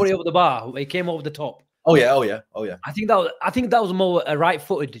 When you put it over the bar, it came over the top. Oh yeah. I think that was more a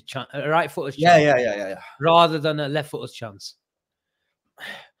right-footed chance. Yeah. Rather than a left-footed chance.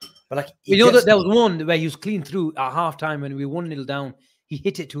 But like, that there was one where he was clean through at halftime when we were 1-0 down. He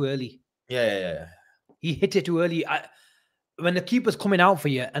hit it too early. Yeah. He hit it too early. When the keeper's coming out for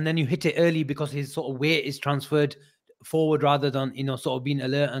you, and then you hit it early because his sort of weight is transferred forward rather than sort of being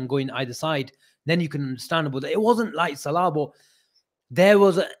alert and going either side. then you can understand. But it wasn't like Salah, but there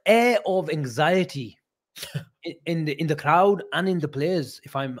was an air of anxiety in the crowd and in the players,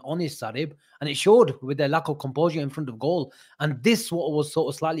 if I'm honest, Sarib, and it showed with their lack of composure in front of goal. And this, what was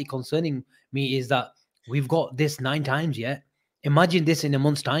sort of slightly concerning me, is that we've got this 9 times yet. Imagine this in a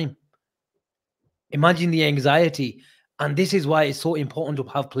month's time. Imagine the anxiety. And this is why it's so important to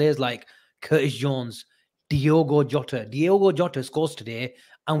have players like Curtis Jones, Diogo Jota. Diogo Jota scores today,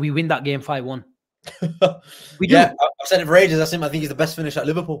 and we win that game 5-1. We do. Yeah, I've said it for ages. I think he's the best finisher at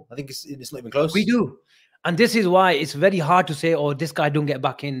Liverpool. I think it's not even close. We do. And this is why it's very hard to say, oh, this guy don't get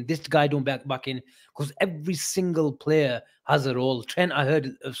back in, this guy don't get back in, because every single player has a role. Trent, I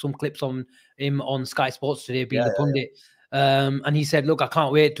heard some clips on him on Sky Sports today being the pundit. And he said, look, I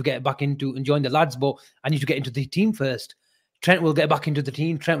can't wait to get back into and join the lads, but I need to get into the team first. Trent will get back into the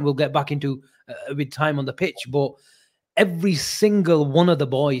team. Trent will get back into with time on the pitch. But every single one of the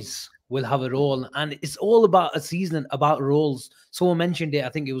boys will have a role. And it's all about a season, about roles. Someone mentioned it, I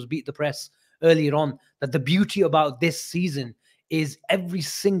think it was Beat the Press earlier on, that the beauty about this season is every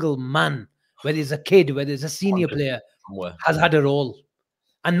single man, whether it's a kid, whether it's a senior player, has had a role.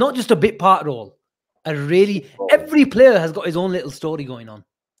 And not just a bit part role. Every player has got his own little story going on.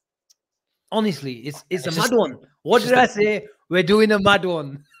 Honestly, it's a mad one. What did I say? We're doing a mad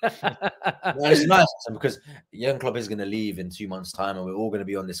one. It's nice because Young Club is going to leave in 2 months' time, and we're all going to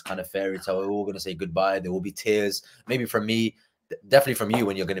be on this kind of fairy tale. We're all going to say goodbye. There will be tears, maybe from me, definitely from you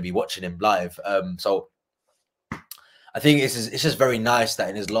when you're going to be watching him live. So I think it's just very nice that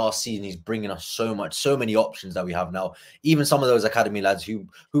in his last season he's bringing us so many options that we have now. Even some of those academy lads who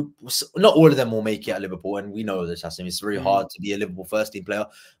not all of them will make it at Liverpool, and we know this, Asim. It's very hard to be a Liverpool first team player,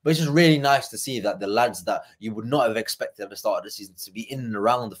 but it's just really nice to see that the lads that you would not have expected at the start of the season to be in and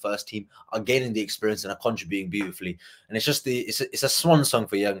around the first team are gaining the experience and are contributing beautifully. And it's just it's a swan song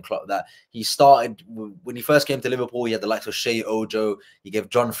for Jurgen Klopp that he started when he first came to Liverpool. He had the likes of Shea Ojo. He gave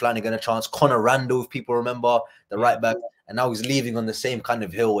John Flanagan a chance. Conor Randall, if people remember, the right back. And now he's leaving on the same kind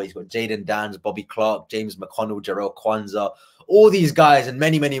of hill where he's got Jayden Danns, Bobby Clark, James McConnell, Jarrell Kwanzaa, all these guys and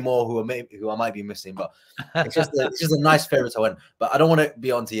many more who I might be missing. But it's just a nice fairy tale end. But I don't want to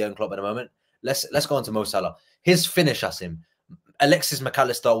be on to Jurgen Klopp at the moment. Let's go on to Mo Salah. His finish, Asim. Alexis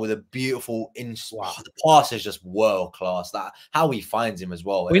McAllister with a beautiful the pass is just world class. That how he finds him as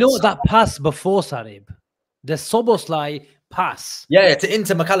well. We know that pass before Sarib, the Szoboszlai pass. Yeah,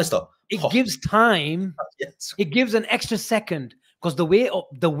 into McAllister. It gives time. Yes. It gives an extra second because the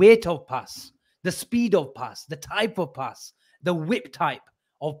weight of pass, the speed of pass, the type of pass, the whip type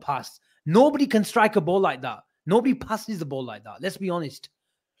of pass. Nobody can strike a ball like that. Nobody passes the ball like that. Let's be honest.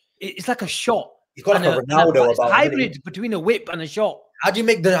 It's like a shot. He's got like a Ronaldo about hybrid between a whip and a shot. How do you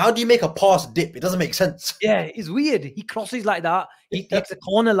make a pass dip? It doesn't make sense. Yeah, it's weird. He crosses like that. He takes a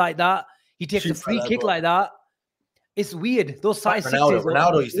corner like that. He takes a free kick like that. It's weird. Those size sixes.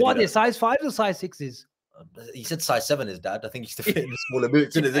 What are they? Size 5s or size 6s? He said size 7 is dad. I think he's to fit in the smaller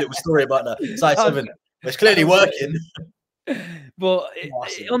boots. Isn't it? There was a story about that. Size 7. It's clearly working. But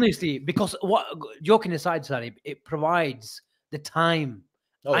honestly, because joking aside, Sarib, it provides the time.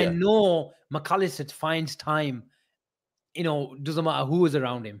 I know McAllister finds time. You know, doesn't matter who is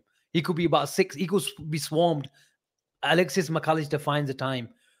around him. He could be about 6. He could be swarmed. Alexis McAllister finds the time.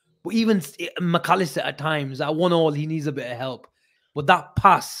 But even McAllister at times, at 1-1, he needs a bit of help. But that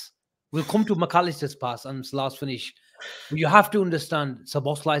pass, we'll come to McAllister's pass and his last finish. But you have to understand,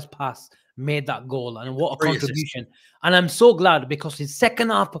 Szoboszlai's pass made that goal. And what a contribution. And I'm so glad because his second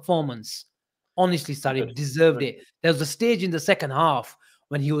half performance, honestly, Sarib, deserved it. There was a stage in the second half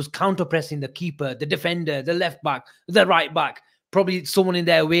when he was counter-pressing the keeper, the defender, the left back, the right back. Probably someone in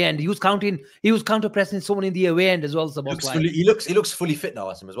the away end. He was counter-pressing someone in the away end as well. He looks fully fit now,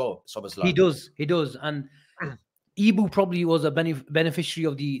 Asim, as well. He does. And Ibu probably was a beneficiary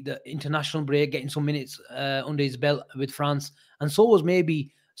of the international break, getting some minutes under his belt with France. And so was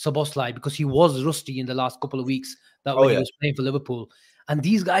maybe Szoboszlai because he was rusty in the last couple of weeks when he was playing for Liverpool. And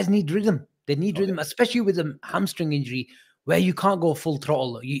these guys need rhythm. They need rhythm, especially with a hamstring injury where you can't go full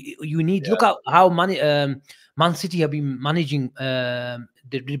throttle. You need look at how Man City have been managing De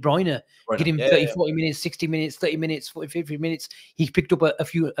Bruyne, getting 30, 40 minutes, 60 minutes, 30 minutes, 40, 50 minutes. He picked up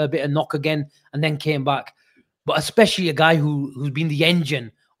a bit of knock again and then came back. But especially a guy who's been the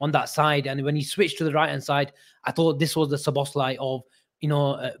engine on that side. And when he switched to the right-hand side, I thought this was the Szoboszlai of,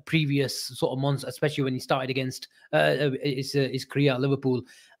 previous sort of months, especially when he started against his career at Liverpool.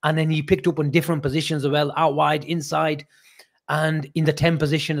 And then he picked up on different positions as well, out wide, inside, and in the 10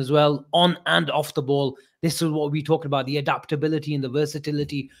 position as well, on and off the ball. This is what we talked about, the adaptability and the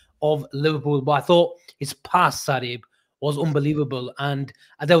versatility of Liverpool. But I thought his pass, Sarib, was unbelievable. And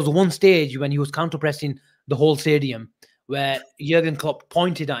there was one stage when he was counter pressing the whole stadium where Jurgen Klopp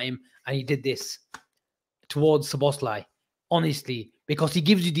pointed at him and he did this towards Szoboszlai, honestly, because he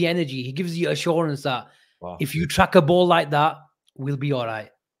gives you the energy, he gives you assurance that if you track a ball like that, we'll be all right.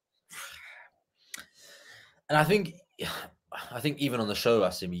 And I think even on the show,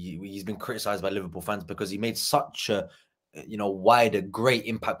 Asim, he's been criticised by Liverpool fans because he made such a wider, great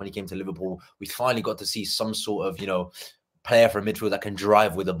impact when he came to Liverpool. We finally got to see some sort of player from midfield that can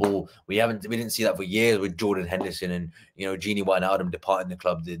drive with the ball. We didn't see that for years with Jordan Henderson and Gini Wijnaldum departing the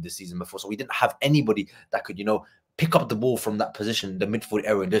club the season before. So we didn't have anybody that could pick up the ball from that position, the midfield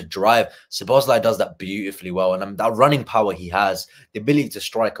area, and just drive. Szoboszlai does that beautifully well, and that running power he has, the ability to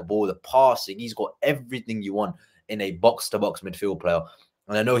strike a ball, the passing, he's got everything you want in a box-to-box midfield player.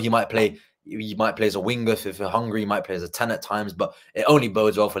 And I know he might play as a winger if you're hungry, he might play as a 10 at times, but it only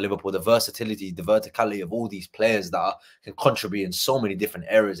bodes well for Liverpool. The versatility, the verticality of all these players that can contribute in so many different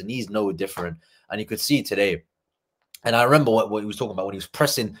areas, and he's no different. And you could see today, and I remember what he was talking about when he was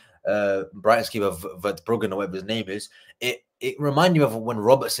pressing Brighton's keeper Vertbruggen or whatever his name is. It reminded me of when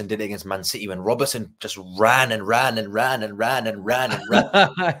Robertson did it against Man City, when Robertson just ran and ran and ran and ran and ran and ran.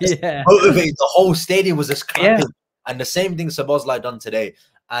 Yeah, motivated. The whole stadium was just clapping. Yeah. And the same thing Szoboszlai done today.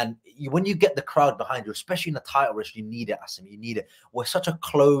 And when you get the crowd behind you, especially in the title race, you need it, Asim. You need it. We're such a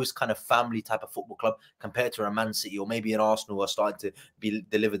close kind of family type of football club compared to a Man City or maybe an Arsenal who are starting to be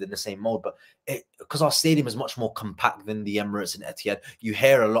delivered in the same mold. But because our stadium is much more compact than the Emirates and Etihad, you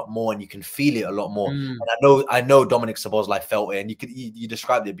hear a lot more and you can feel it a lot more. And I know Dominic Szoboszlai felt it, and you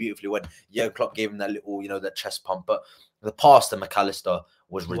described it beautifully when Jurgen Klopp gave him that little, that chest pump. But the pass to McAllister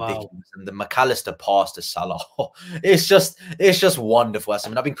was ridiculous, and the McAllister pass to Salah, it's just wonderful. I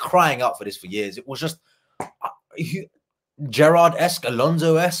mean, I've been crying out for this for years. It was just Gerrard-esque,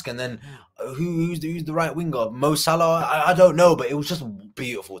 Alonso-esque, and then who's the right winger? Mo Salah? I don't know, but it was just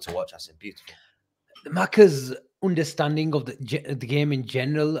beautiful to watch. I said beautiful. Macca's understanding of the game in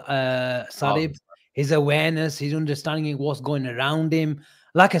general, Sarib, his awareness, his understanding of what's going around him.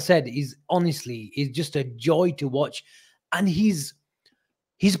 Like I said, he's just a joy to watch, and he's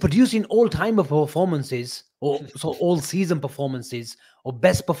producing all-time performances, or so all-season performances, or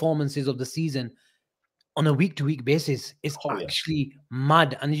best performances of the season on a week-to-week basis. It's actually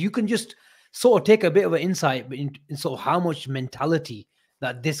mad, and you can just sort of take a bit of an insight in sort of how much mentality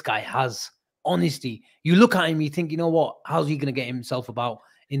that this guy has. Honestly, you look at him, you think, how's he going to get himself about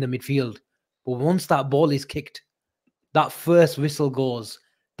in the midfield? But once that ball is kicked, that first whistle goes,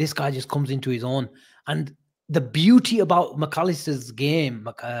 this guy just comes into his own. And the beauty about McAllister's game,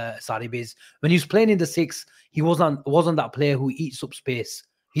 Sarib, is when he was playing in the six, he wasn't that player who eats up space.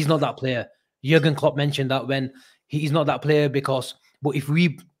 He's not that player. Jurgen Klopp mentioned that when he's not that player but if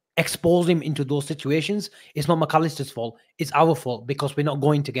we expose him into those situations, it's not McAllister's fault. It's our fault because we're not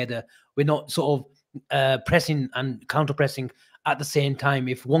going together. We're not sort of pressing and counter-pressing at the same time.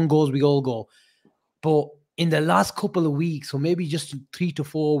 If one goes, we all go. But in the last couple of weeks, or maybe just 3 to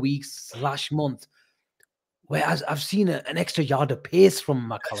 4 weeks / month, where I've seen an extra yard of pace from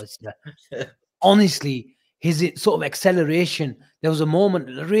McAllister. Honestly, his sort of acceleration. There was a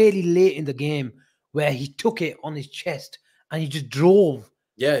moment really late in the game where he took it on his chest and he just drove.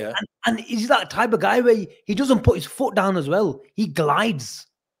 Yeah. And he's that type of guy where he doesn't put his foot down as well. He glides.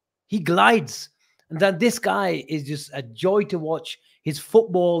 And then this guy is just a joy to watch. His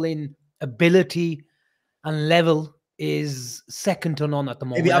footballing ability and level is second to none at the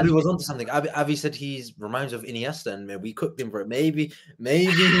moment. Maybe Abby was onto something. Abby said he reminds of Iniesta, and we cooked him for it. Maybe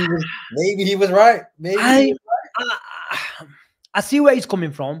he was right. I see where he's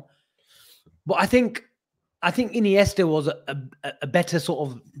coming from, but I think Iniesta was a better sort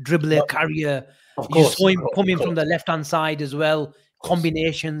of dribbler, carrier. Of course, you saw him coming from the left-hand side as well,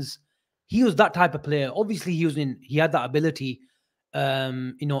 combinations. He was that type of player. Obviously, he had that ability,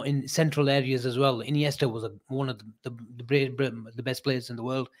 in central areas as well. Iniesta was one of the best players in the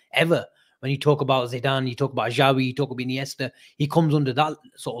world ever. When you talk about Zidane, you talk about Xavi, you talk about Iniesta, he comes under that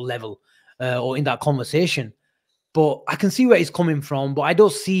sort of level or in that conversation. But I can see where he's coming from, but I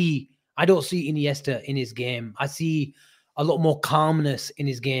don't see Iniesta in his game. I see a lot more calmness in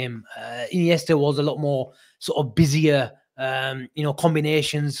his game. Iniesta was a lot more sort of busier,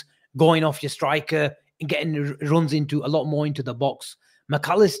 combinations, going off your striker and getting runs into a lot more into the box.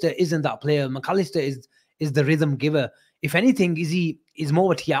 McAllister isn't that player. McAllister is the rhythm giver. If anything, is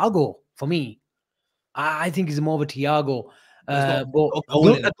more of a Thiago for me. I think he's more of a Thiago. A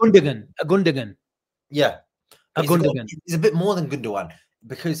Gundogan. Yeah. He's a bit more than Gundogan.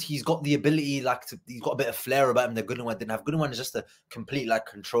 because he's got the ability, like he's got a bit of flair about him that Gundogan didn't have. Gundogan is just a complete like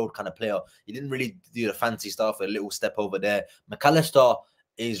controlled kind of player. He didn't really do the fancy stuff, a little step over there. McAllister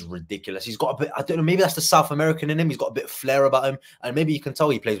is ridiculous. He's got a bit, I don't know, maybe that's the South American in him. He's got a bit of flair about him, and maybe you can tell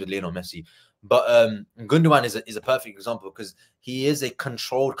he plays with Lionel Messi. But Gundogan is a perfect example because he is a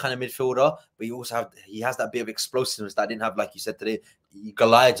controlled kind of midfielder, but he has that bit of explosiveness that I didn't have, like you said today. He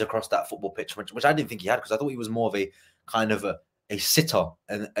glides across that football pitch, which I didn't think he had, because I thought he was more of a kind of a sitter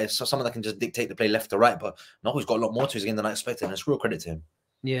and so someone that can just dictate the play left to right. But no, he's got a lot more to his game than I expected, and it's real credit to him.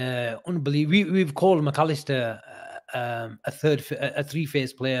 Yeah, unbelievable. We've called McAllister a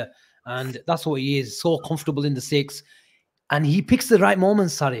three-phase player, and that's what he is. So comfortable in the six, and he picks the right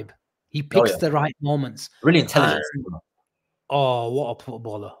moments, Sarib. He picks the right moments. Really intelligent. Oh, what a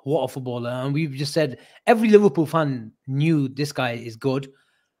footballer. What a footballer. And we've just said every Liverpool fan knew this guy is good,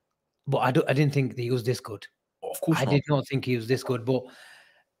 but I didn't think he was this good. Of course I did not think he was this good. But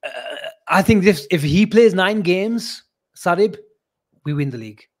I think if he plays 9 games, Sarib, we win the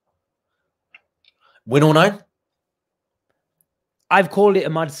league. Win all 9? I've called it a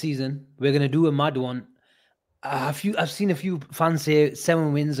mad season. We're going to do a mad one. I've seen a few fans say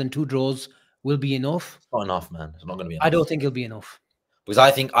 7 wins and 2 draws will be enough. It's not enough, man. It's not going to be enough. I don't think it'll be enough. Because I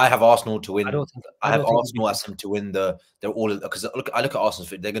think I have Arsenal to win. I have Arsenal as them to win they're all, because I look at Arsenal,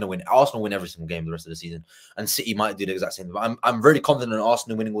 they're going to win. Arsenal win every single game the rest of the season, and City might do the exact same. But I'm very confident in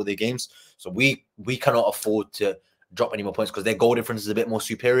Arsenal winning all their games. So we cannot afford to drop any more points because their goal difference is a bit more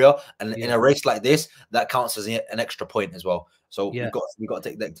superior, and in a race like this, that counts as an extra point as well. So we've got to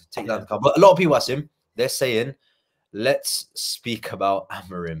take that into account. But a lot of people, Asim, they're saying, let's speak about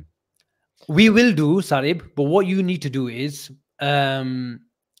Amorim. We will do, Sarib, but what you need to do is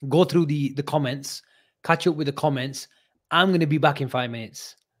go through the comments, catch up with the comments. I'm going to be back in 5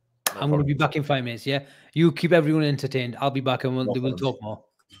 minutes. I'm going to be back in 5 minutes, yeah? You keep everyone entertained. I'll be back and we'll talk more.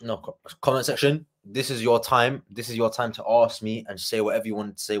 No, comment section. This is your time. This is your time to ask me and say whatever you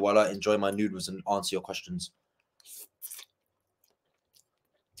want to say while I enjoy my noodles and answer your questions.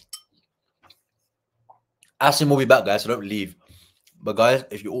 Asim will be back, guys, so don't leave. But guys,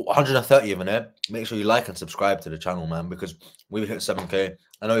 if you're 130 of in there, make sure you like and subscribe to the channel, man, because we've hit 7K.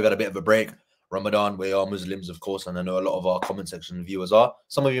 I know we've had a bit of a break. Ramadan, we are Muslims, of course, and I know a lot of our comment section viewers are.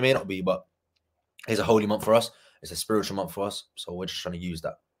 Some of you may not be, but it's a holy month for us. It's a spiritual month for us, so we're just trying to use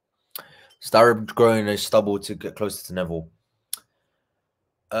that. Sarib growing a stubble to get closer to Neville.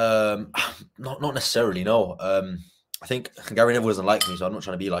 Not necessarily, no. I think Gary Neville doesn't like me, so I'm not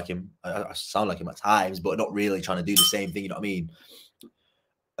trying to be like him. I sound like him at times, but not really trying to do the same thing, you know what I mean?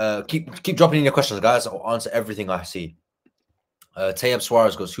 Keep dropping in your questions, guys. I'll answer everything I see. Tayeb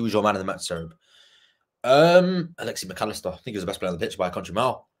Suarez goes, who's your man in the match, Sarib? Alexis McAllister. I think he was the best player on the pitch by a country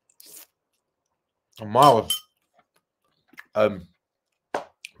mile.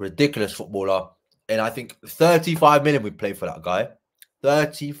 Ridiculous footballer. And I think 35 million we played for that guy.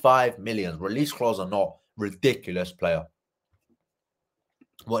 35 million. Release clause or not. Ridiculous player.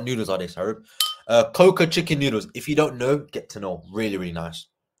 What noodles are they, Sarib? Coca chicken noodles. If you don't know, get to know. Really, really nice.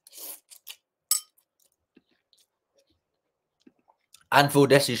 Anfield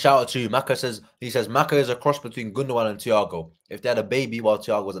Desi, shout out to you. Macca says, Macca is a cross between Gundogan and Thiago. If they had a baby while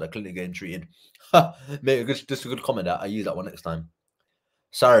Thiago was at the clinic getting treated. Maybe just a good comment. That I use that one next time.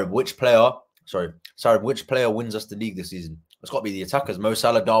 Sarib, which player wins us the league this season? It's got to be the attackers. Mo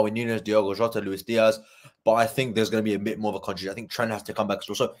Salah, Darwin Núñez, Diogo Jota, Luis Diaz. But I think there's going to be a bit more of a contribution. I think Trent has to come back as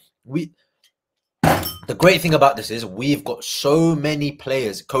well. So the great thing about this is we've got so many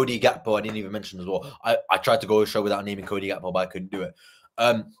players. Cody Gakpo, I didn't even mention as well. I tried to go a show without naming Cody Gakpo, but I couldn't do it.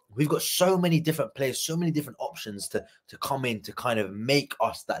 We've got so many different players, so many different options to come in to kind of make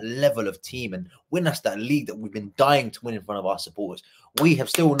us that level of team and win us that league that we've been dying to win in front of our supporters. We have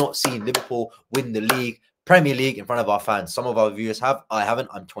still not seen Liverpool win the league, Premier League, in front of our fans. Some of our viewers have. I haven't.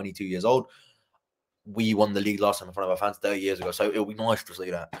 I'm 22 years old. We won the league last time in front of our fans 30 years ago, so it'll be nice to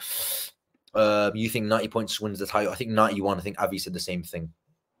see that. You think 90 points wins the title? I think 91. I think Avi said the same thing.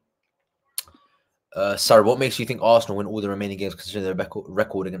 Sarah, what makes you think Arsenal win all the remaining games considering their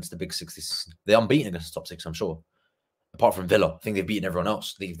record against the big six? They're unbeaten against the top 6, I'm sure. Apart from Villa, I think they've beaten everyone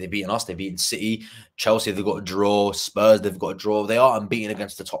else. They've beaten us. They've beaten City, Chelsea. They've got a draw. Spurs. They've got a draw. They are unbeaten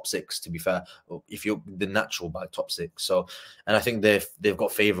against the top 6. To be fair, if you're the natural by top 6, so and I think they've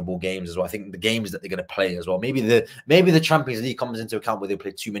got favourable games as well. I think the games that they're going to play as well. Maybe the Champions League comes into account where they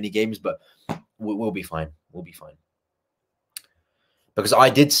play too many games, but we'll be fine. We'll be fine. Because I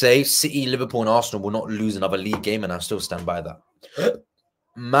did say City, Liverpool, and Arsenal will not lose another league game, and I still stand by that.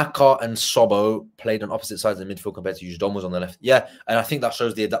 Macca and Sobo played on opposite sides of the midfield compared to Ujdon was on the left. Yeah, and I think that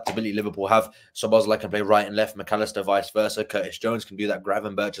shows the adaptability Liverpool have. Soboslai can play right and left, McAllister vice versa. Curtis Jones can do that.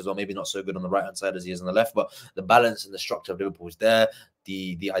 Gravenberch as well, maybe not so good on the right-hand side as he is on the left, but the balance and the structure of Liverpool is there.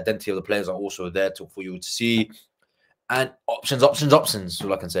 The identity of the players are also there for you to see. And options,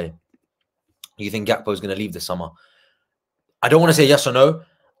 all I can say. You think Gakpo is going to leave this summer? I don't want to say yes or no,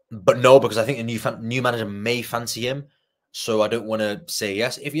 but no, because I think a new manager may fancy him. So I don't want to say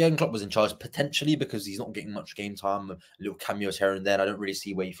yes. If Jurgen Klopp was in charge, potentially, because he's not getting much game time, little cameos here and there. And I don't really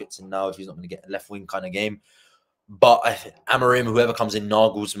see where he fits in now if he's not going to get a left wing kind of game. But I think Amorim, whoever comes in,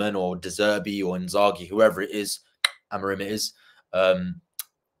 Nagelsmann or De Zerbi or Inzaghi, whoever it is, Amorim it is,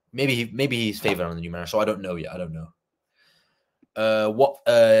 maybe he's favoured on the new manager. So I don't know yet. I don't know. What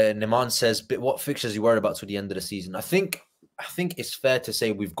Neman says, what fixtures are you worried about to the end of the season? I think it's fair to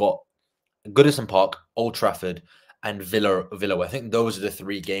say we've got Goodison Park, Old Trafford, and Villa. I think those are the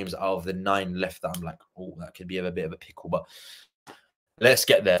 3 games out of the 9 left that I'm like, oh, that could be a bit of a pickle. But let's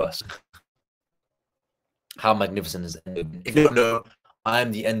get there first. How magnificent is Endo? If you don't know,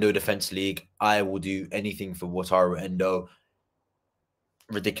 I'm the Endo Defense League. I will do anything for Wataru Endo.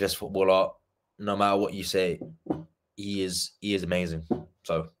 Ridiculous footballer. No matter what you say, he is amazing.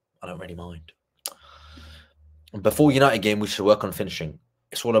 So I don't really mind. Before United game, we should work on finishing.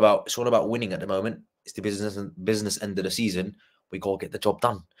 It's all about winning at the moment. It's the business end of the season. We gotta get the job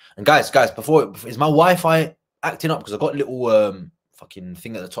done. And guys, before is my Wi-Fi acting up? Because I got a little fucking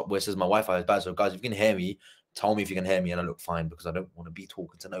thing at the top where it says my Wi-Fi is bad. So guys, if you can hear me, tell me if you can hear me, and I look fine because I don't want to be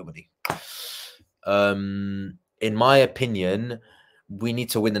talking to nobody. In my opinion, we need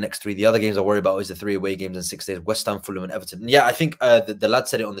to win the next 3. The other games I worry about is the 3 away games in 6 days: West Ham, Fulham, and Everton. Yeah, I think the lad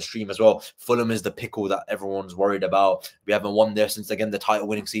said it on the stream as well. Fulham is the pickle that everyone's worried about. We haven't won there since, again, the title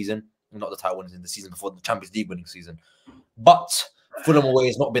winning season. Not the title winning season, the season before, the Champions League winning season. But Fulham away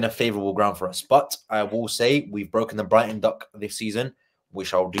has not been a favourable ground for us. But I will say we've broken the Brighton duck this season. We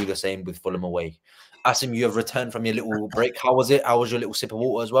shall do the same with Fulham away. Asim, you have returned from your little break. How was it? How was your little sip of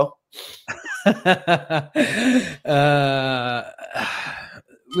water as well?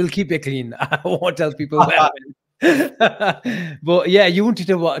 We'll keep it clean. I won't tell people where. But yeah, you wanted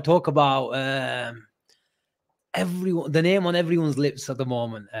to talk about the name on everyone's lips at the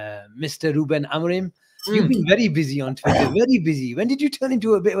moment, Mr. Ruben Amorim. You've been very busy on Twitter, very busy. When did you turn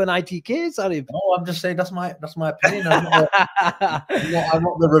into a bit of an ITK, Sarib? No, I'm just saying that's my opinion. I'm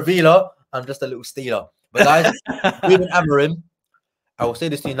not the revealer. I'm just a little stealer. But guys, Ruben Amorim, I will say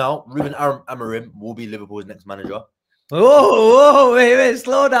this to you now. Ruben Amorim will be Liverpool's next manager. Whoa, wait,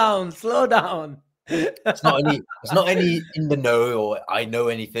 slow down. It's not any in the know or I know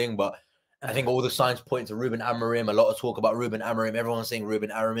anything, but I think all the signs point to Ruben Amorim. A lot of talk about Ruben Amorim. Everyone's saying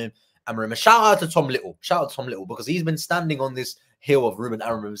Ruben Amorim. And shout out to Tom Little. Because he's been standing on this hill of Ruben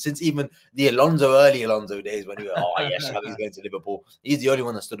Amorim since even the early Alonso days when he went, oh yes, he's going to Liverpool. He's the only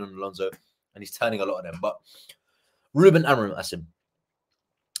one that stood on Alonso, and he's turning a lot of them. But Ruben Amorim, Asim.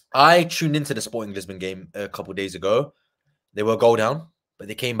 I tuned into the Sporting Lisbon game a couple of days ago. They were a goal down, but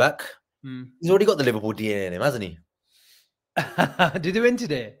they came back. He's already got the Liverpool DNA in him, hasn't he? Did they win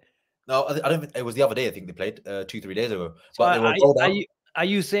today? No, I don't think it was the other day. I think they played 2-3 days ago. So but they were a goal down. Are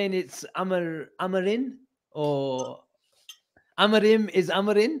you saying it's Amarin or Amarim is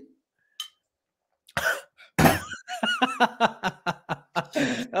Amarin?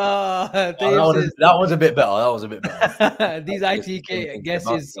 That was a bit better. These ITK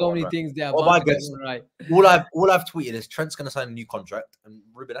guesses, so many things there. Oh my goodness! Right. All I've tweeted is Trent's going to sign a new contract, and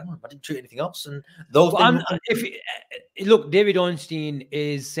Ruben Amorim. I didn't tweet anything else. And those. Look, David Ornstein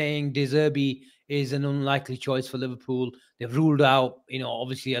is saying De Zerbi is an unlikely choice for Liverpool. They've ruled out,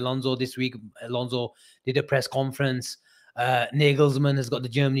 obviously Alonso this week. Alonso did a press conference. Nagelsmann has got the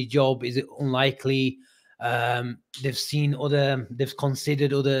Germany job. Is it unlikely? They've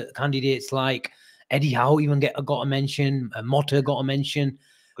considered other candidates like Eddie Howe even got a mention. Motta got a mention.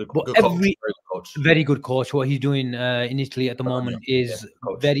 Very good coach. What he's doing in Italy at the moment is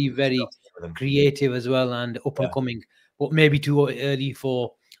very, very creative as well and up and coming. But maybe too early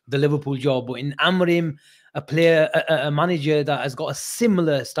for the Liverpool job. But in Amorim, a manager that has got a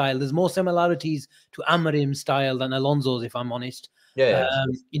similar style. There's more similarities to Amorim's style than Alonso's, if I'm honest.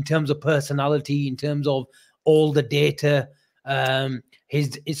 In terms of personality, in terms of all the data,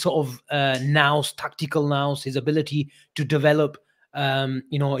 his sort of tactical nous, his ability to develop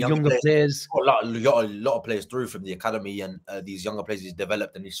younger players. A lot of players through from the academy, and these younger players he's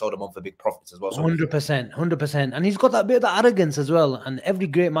developed, and he sold them on for big profits as well. 100%, and he's got that bit of that arrogance as well. And every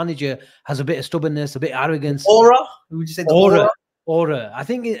great manager has a bit of stubbornness, a bit of arrogance. Aura? Would you say the aura? I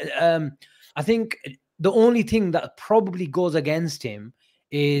think the only thing that probably goes against him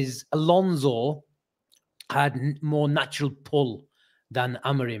is Alonso had more natural pull than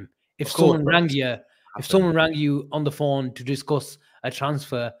Amorim. If Of course, someone bro. rang you, if someone rang you on the phone to discuss a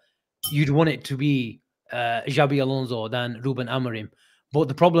transfer, you'd want it to be Xabi Alonso than Ruben Amorim. But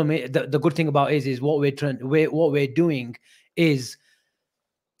the problem is, the good thing about it is what we're doing is,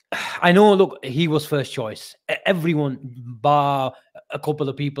 I know, look, he was first choice. Everyone, bar a couple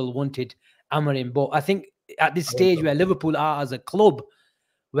of people, wanted Amorim. But I think at this stage where Liverpool are as a club,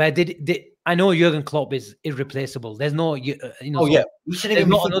 where I know Jurgen Klopp is irreplaceable. There's no, Oh yeah, we shouldn't there's even be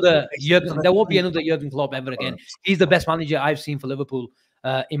not thinking another of Jurgen. There won't be another Jurgen Klopp ever again. He's the best manager I've seen for Liverpool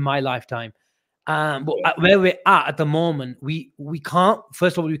in my lifetime. But where we're at the moment, we can't.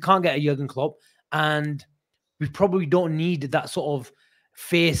 First of all, we can't get a Jurgen Klopp, and we probably don't need that sort of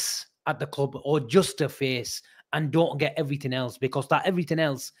face at the club, or just a face, and don't get everything else, because that everything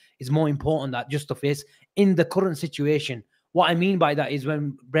else is more important than just a face in the current situation. What I mean by that is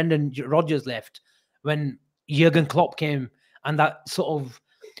when Brendan Rodgers left, when Jurgen Klopp came, and that sort of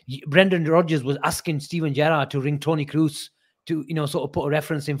Brendan Rodgers was asking Steven Gerrard to ring Tony Kroos to, sort of put a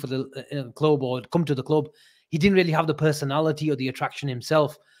reference in for the club or come to the club. He didn't really have the personality or the attraction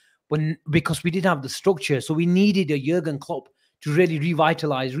himself, because we didn't have the structure. So we needed a Jurgen Klopp to really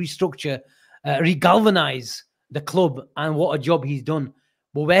revitalize, restructure, regalvanize the club, and what a job he's done.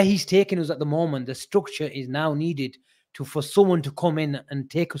 But where he's taken us at the moment, the structure is now needed for someone to come in and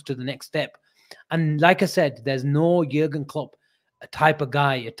take us to the next step. And like I said, there's no Jurgen Klopp, a type of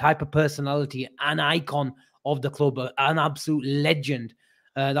guy, a type of personality, an icon of the club, an absolute legend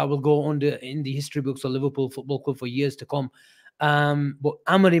that will go under in the history books of Liverpool Football Club for years to come. But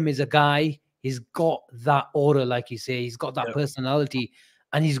Amorim is a guy, he's got that aura, like you say, he's got that personality,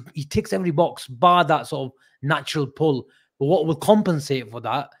 and he ticks every box, bar that sort of natural pull. But what will compensate for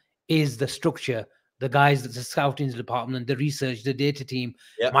that is the structure, the guys, the scouting department, the research, the data team,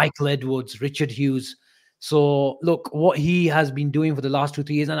 Michael Edwards, Richard Hughes. So look, what he has been doing for the last 2-3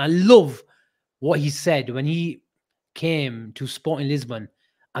 years, and I love what he said when he came to Sporting Lisbon,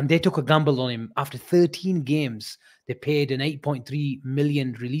 and they took a gamble on him. After 13 games, they paid an 8.3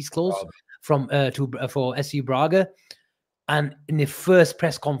 million release clause for SC Braga. And in the first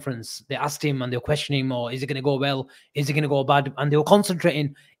press conference, they asked him and they were questioning him, is it going to go well? Is it going to go bad? And they were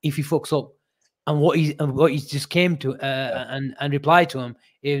concentrating if he fucks up. And what he just came to and replied to him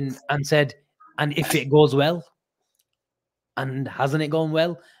and said, and if it goes well, and hasn't it gone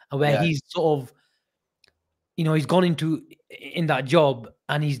well? And where he's sort of, he's gone in that job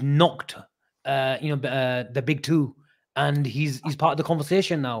and he's knocked, the big two, and he's part of the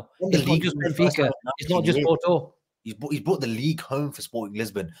conversation now. It's not just Benfica. It's not just Porto. He's brought the league home for Sporting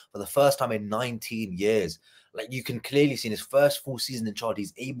Lisbon for the first time in 19 years. Like, you can clearly see in his first full season in charge,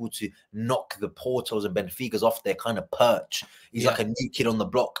 he's able to knock the Portos and Benficas off their kind of perch. He's like a new kid on the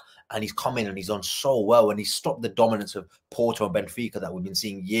block, and he's come in and he's done so well, and he's stopped the dominance of Porto and Benfica that we've been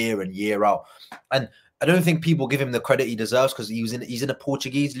seeing year in, year out. And I don't think people give him the credit he deserves, because he's in a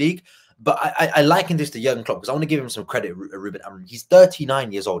Portuguese league. But I liken this to Jurgen Klopp, because I want to give him some credit, Ruben Amorim. He's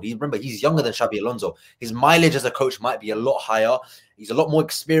 39 years old. Remember, he's younger than Xabi Alonso. His mileage as a coach might be a lot higher. He's a lot more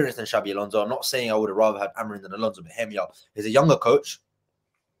experienced than Xabi Alonso. I'm not saying I would have rather had Amorim than Alonso, but hear me out. He's a younger coach.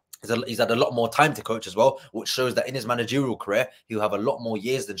 He's had a lot more time to coach as well, which shows that in his managerial career, he'll have a lot more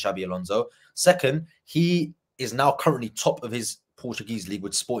years than Xabi Alonso. Second, he is now currently top of his Portuguese league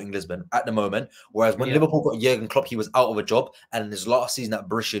with Sporting Lisbon at the moment, whereas when Liverpool got Jurgen Klopp, he was out of a job, and in his last season at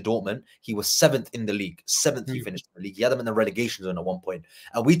Borussia Dortmund, he was 7th in the league. 7th he finished in the league. He had them in the relegation zone at one point,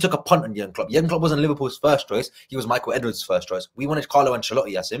 and we took a punt on Jurgen Klopp. Jurgen Klopp wasn't Liverpool's first choice. He was Michael Edwards' first choice. We wanted Carlo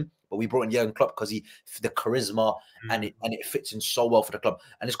Ancelotti, Asim, but we brought in Jurgen Klopp because the charisma and it fits in so well for the club,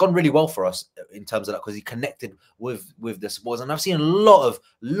 and it's gone really well for us in terms of that, because he connected with the supporters. And I've seen a lot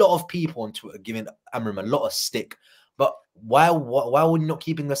of people on Twitter giving Amorim a lot of stick. But why are we not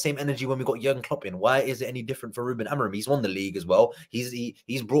keeping the same energy when we got Jurgen Klopp in? Why is it any different for Ruben Amorim? He's won the league as well. He's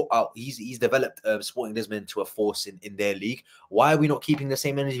developed Sporting Lisbon into a force in their league. Why are we not keeping the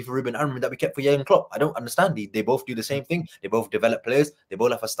same energy for Ruben Amorim that we kept for Jurgen Klopp? I don't understand. They both do the same thing. They both develop players. They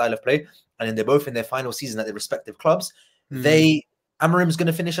both have a style of play, and then they're both in their final season at their respective clubs. Amorim's going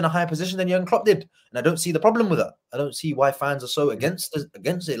to finish in a higher position than Jurgen Klopp did, and I don't see the problem with that. I don't see why fans are so against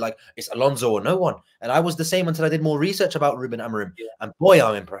it. Like, it's Alonso or no one. And I was the same until I did more research about Ruben Amorim, and boy,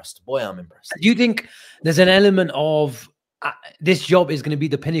 I'm impressed. Boy, I'm impressed. Do you think there's an element of this job is going to be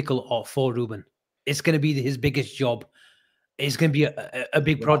the pinnacle for Ruben? It's going to be his biggest job. It's going to be a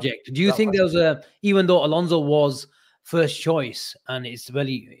big project. Do you think there was even though Alonso was first choice, and it's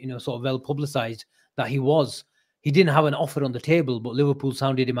really sort of well publicized that he didn't have an offer on the table, but Liverpool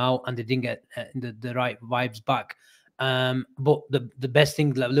sounded him out and they didn't get the right vibes back. But the best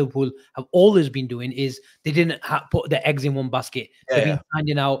thing that Liverpool have always been doing is they didn't put their eggs in one basket. They've been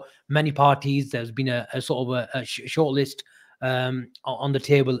finding out many parties. There's been a sort of a short list on the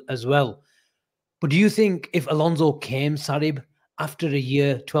table as well. But do you think if Alonso came, Sarib, after a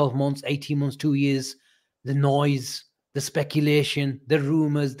year, 12 months, 18 months, 2 years, the noise, the speculation, the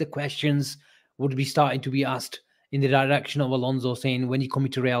rumors, the questions would be starting to be asked in the direction of Alonso, saying, when you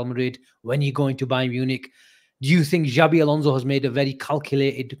coming to Real Madrid, when you going to Bayern Munich? Do you think Xabi Alonso has made a very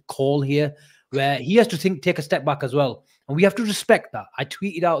calculated call here, where he has to take a step back as well? And we have to respect that. I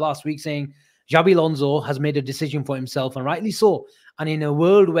tweeted out last week saying Xabi Alonso has made a decision for himself, and rightly so. And in a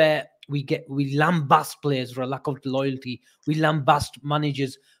world where we lambast players for a lack of loyalty, we lambast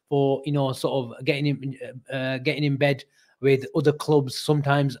managers for sort of getting in bed with other clubs,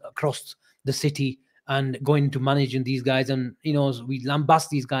 sometimes across the city, and going to managing these guys, and we lambast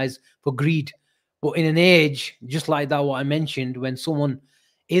these guys for greed. But in an age just like that, what I mentioned, when someone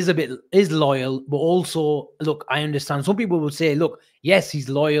is loyal, but also, look, I understand some people will say, look, yes, he's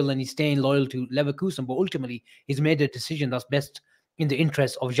loyal and he's staying loyal to Leverkusen, but ultimately he's made a decision that's best in the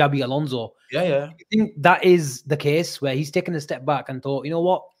interest of Xabi Alonso. Yeah. I think that is the case where he's taken a step back and thought, you know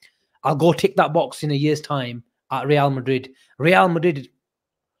what, I'll go tick that box in a year's time at Real Madrid. Real Madrid,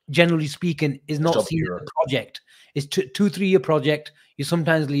 generally speaking, is not seen as a project. It's 2-3 year project. You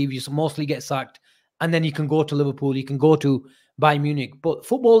sometimes leave, you mostly get sacked, and then you can go to Liverpool, you can go to Bayern Munich. But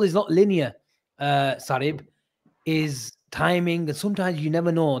football is not linear, Sarib. Is timing, and sometimes you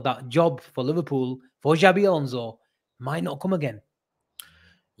never know. That job for Liverpool, for Xabi Alonso, might not come again.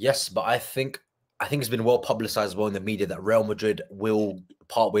 Yes, but I think it's been well publicized well in the media that Real Madrid will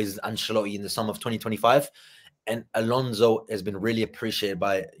part ways with Ancelotti in the summer of 2025. And Alonso has been really appreciated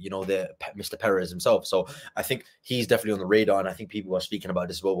by, Mr. Perez himself. So I think he's definitely on the radar. And I think people are speaking about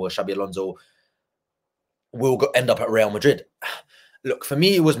this as well, where Xabi Alonso will end up at Real Madrid. Look, for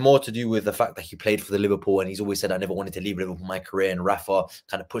me, it was more to do with the fact that he played for the Liverpool, and he's always said, I never wanted to leave Liverpool my career, and Rafa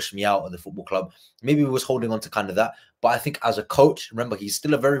kind of pushed me out of the football club. Maybe he was holding on to kind of that. But I think as a coach, remember, he's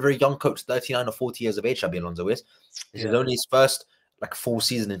still a very, very young coach, 39 or 40 years of age, Xabi Alonso is. This is only his first full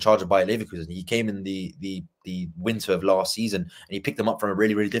season in charge of Bayer Leverkusen. He came in the winter of last season, and he picked them up from a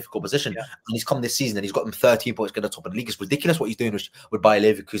really, really difficult position. And he's come this season and he's got them 13 points at the top of the league. It's ridiculous what he's doing with Bayer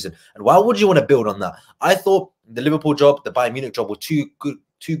Leverkusen. And why would you want to build on that? I thought the Liverpool job, the Bayern Munich job were too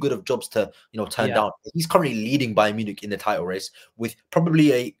good of jobs to turn down. He's currently leading Bayern Munich in the title race with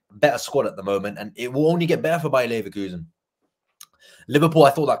probably a better squad at the moment, and it will only get better for Bayer Leverkusen. Liverpool,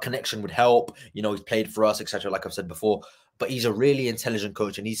 I thought that connection would help. He's played for us, etc. Like I've said before. But he's a really intelligent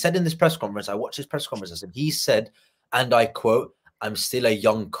coach. And he said in this press conference, I watched his press conference, and he said, and I quote, "I'm still a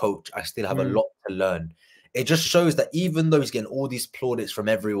young coach. I still have a lot to learn." It just shows that even though he's getting all these plaudits from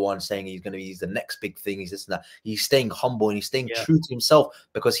everyone saying he's the next big thing, he's this and that, he's staying humble and he's staying true to himself,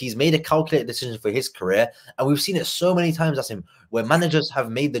 because he's made a calculated decision for his career. And we've seen it so many times, Asim, where managers have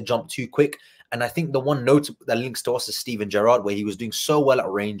made the jump too quick. And I think the one note that links to us is Steven Gerrard, where he was doing so well at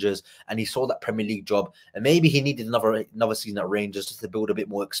Rangers and he saw that Premier League job, and maybe he needed another season at Rangers just to build a bit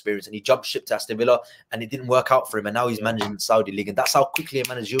more experience. And he jumped ship to Aston Villa, and it didn't work out for him. And now he's managing the Saudi League, and that's how quickly a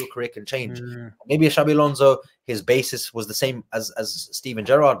managerial career can change. Maybe Xabi Alonso, his basis was the same as Steven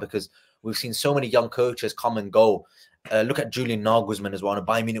Gerrard, because we've seen so many young coaches come and go. Look at Julian Nagelsmann as well. And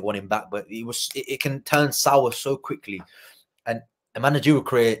Bayern Munich won him back, but it can turn sour so quickly. And a managerial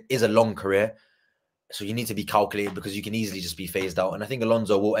career is a long career, so you need to be calculated, because you can easily just be phased out. And I think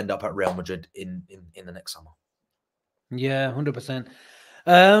Alonso will end up at Real Madrid in the next summer. Yeah, 100%.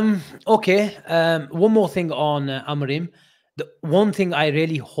 Okay. One more thing on Amorim. The one thing I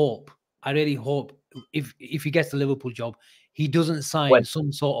really hope if he gets the Liverpool job, he doesn't sign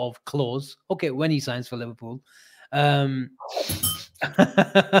some sort of clause. Okay, when he signs for Liverpool, don't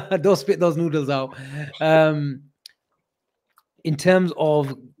spit those noodles out. In terms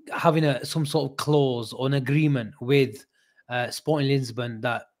of having some sort of clause or an agreement with Sporting Lisbon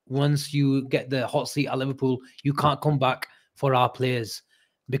that once you get the hot seat at Liverpool, you can't come back for our players,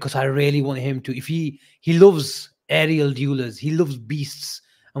 because I really want him to. If he loves aerial duelers, he loves beasts,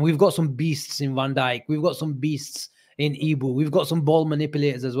 and we've got some beasts in Van Dijk, we've got some beasts in Ibu, we've got some ball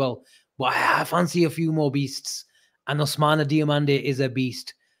manipulators as well. But I fancy a few more beasts, and Ousmane Diomande is a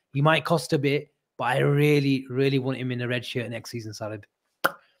beast. He might cost a bit, but I really, really want him in a red shirt next season, Sarib.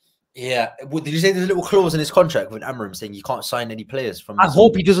 Yeah. Well, did you say there's a little clause in his contract with Amorim saying you can't sign any players from? I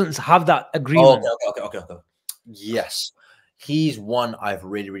hope he doesn't have that agreement. Okay. Yes. He's one I've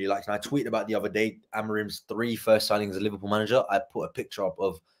really, really liked. And I tweeted about the other day, Amorim's 3 first signings as a Liverpool manager. I put a picture up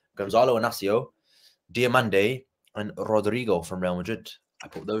of Gonzalo Inacio, Diomande, and Rodrigo from Real Madrid. I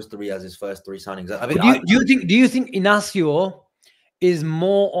put those three as his first three signings. I But think. do you think Inacio is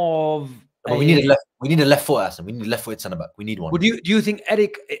more of But we need a left foot, Asim. We need a left-footed centre back. We need one. Would do you think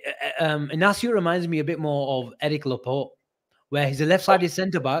Inacio reminds me a bit more of Eric Laporte, where he's a left-sided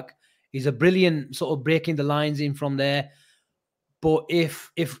centre back. He's a brilliant sort of breaking the lines in from there. But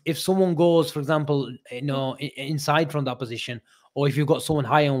if someone goes, for example, inside from that position, or if you've got someone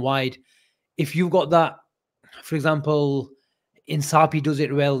high and wide, if you've got that, for example, Insapi does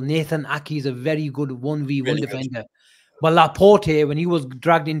it well. Nathan Aki is a very good 1v1 Really defender. good. But Laporte, when he was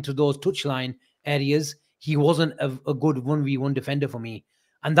dragged into those touchline areas, he wasn't a good 1v1 defender for me.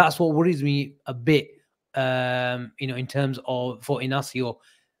 And that's what worries me a bit, in terms of for Inacio.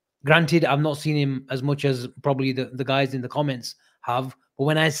 Granted, I've not seen him as much as probably the guys in the comments have. But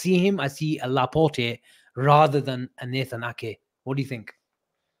when I see him, I see a Laporte rather than a Nathan Ake. What do you think?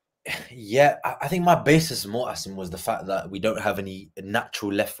 Yeah, I think my basis more, Asim, was the fact that we don't have any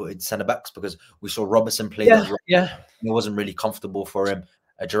natural left-footed centre-backs because we saw Robertson play that role. Yeah. It wasn't really comfortable for him.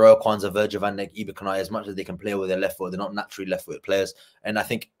 Jarrell Kwanzaa, Virgil van Dijk, Iber Kanai, as much as they can play with their left foot, they're not naturally left-footed players. And I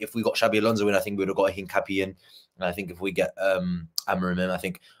think if we got Xabi Alonso in, I think we would have got Hincapié in. And I think if we get Amorim in, I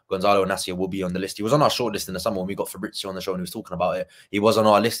think Gonzalo Inacio will be on the list. He was on our shortlist in the summer when we got Fabrizio on the show and he was talking about it. He was on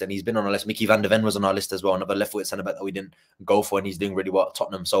our list and he's been on our list. Mickey van der Ven was on our list as well, another left-footed centre-back that we didn't go for, and he's doing really well at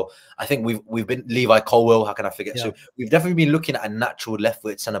Tottenham. So I think we've been Levi Colwill. How can I forget? Yeah. So we've definitely been looking at a natural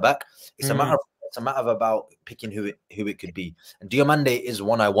left-footed centre-back. It's a matter of about picking who it could be. And Diomande is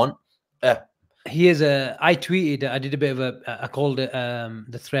one I want. He is I tweeted. I did a bit of I called it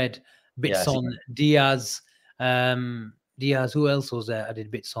the thread bits on Diaz. Diaz. Who else was there? I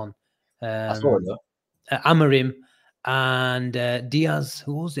did bits on. I saw it, Amorim and Diaz.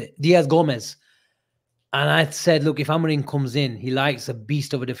 Who was it? Diaz Gomez. And I said, look, if Amorim comes in, he likes a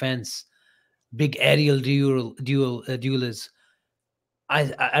beast of a defense, big aerial duelers.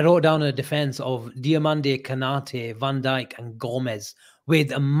 I wrote down a defense of Diomande, Kanate, Van Dijk, and Gomez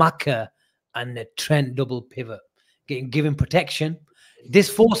with a Macca and a Trent double pivot, giving protection. This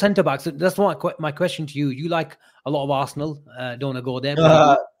four centre backs. That's what my question to you. You like a lot of Arsenal. Don't want to go there.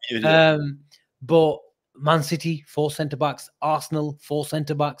 But Man City, four centre backs. Arsenal, four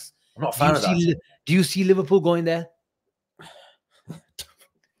centre backs. I'm not a fan of that. Do you see Liverpool going there?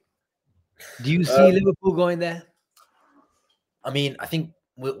 Do you see Liverpool going there? I mean, I think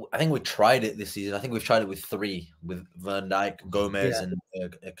we tried it this season. I think we've tried it with three, with Van Dijk, Gomez, and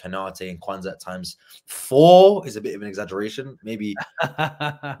Kanate and Kwanzaa at times. Four is a bit of an exaggeration, maybe,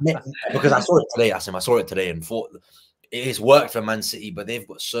 because I saw it today, Asim. I saw it today and thought it has worked for Man City, but they've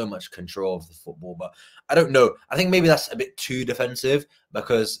got so much control of the football. But I don't know. I think maybe that's a bit too defensive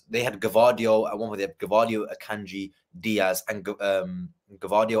because they had Gvardiol at one point. They had Gvardiol, Akanji, Diaz, and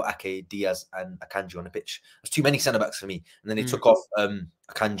Gvardiol, Ake, Diaz, and Akanji on the pitch. There's too many centre backs for me. And then they took off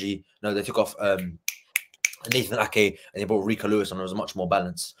Akanji. No, they took off Nathan Ake, and they brought Rico Lewis, and there was much more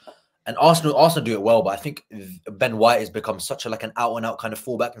balance. And Arsenal do it well, but I think Ben White has become such an out and out kind of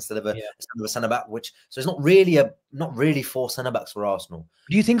fullback instead of a centre back. So it's not really four centre backs for Arsenal.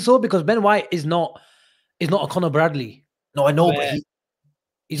 Do you think so? Because Ben White is not a Conor Bradley. No, I know, but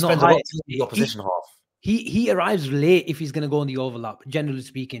he's not high. The opposition half. He arrives late if he's going to go on the overlap. Generally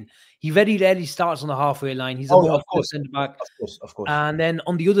speaking, he very rarely starts on the halfway line. He's a centre back, of course. And then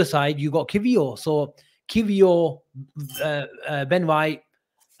on the other side, you got Kivio. So Kivio, Ben White.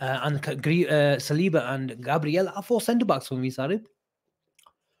 And Saliba and Gabriel are four centre backs for me, Sarib.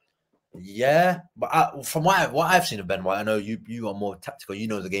 Yeah, but from what I've seen of Ben White, I know you are more tactical. You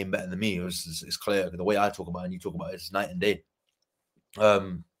know the game better than me. It's clear the way I talk about it and you talk about it is night and day.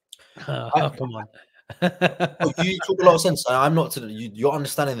 Come on. You talk a lot of sense. I'm not. Your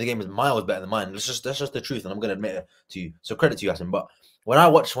understanding of the game is miles better than mine. That's just the truth, and I'm going to admit it to you. So credit to you, Asim. But when I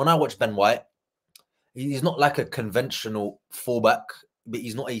watch Ben White, he's not like a conventional fullback. But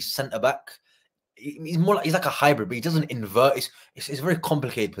he's not a centre back. He's like a hybrid, but he doesn't invert. It's a very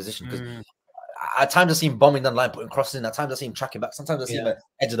complicated position because at times I see him bombing down the line, putting crosses in. At times I see him tracking back. Sometimes I see him at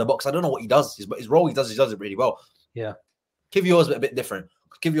edge of the box. I don't know what he does. His role he does it really well. Yeah. Kivio is a bit different.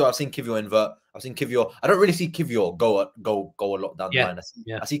 I've seen Kivio invert. I've seen Kivio. I don't really see Kivio go a lot down the line.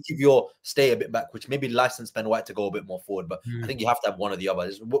 I see Kivio stay a bit back, which maybe license Ben White to go a bit more forward. But I think you have to have one or the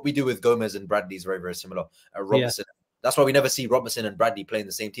other. What we do with Gomez and Bradley is very, very similar. Robertson. That's why we never see Robertson and Bradley playing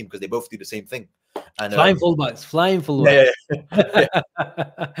the same team because they both do the same thing. And flying fullbacks. Yeah.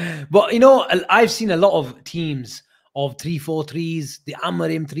 But I've seen a lot of teams of 3-4-3s, the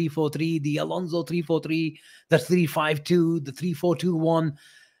Amorim 3-4-3, the Alonso 3-4-3, the 3-5-2, the 3-4-2-1.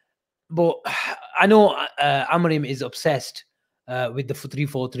 But I know Amorim is obsessed with the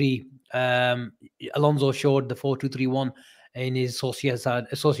 3-4-3. Alonso showed the 4-2-3-1. in his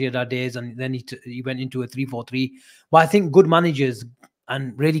Sociedad days, and then he went into a 3-4-3. But I think good managers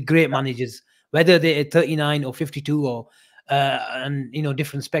and really great managers, whether they're 39 or 52 or and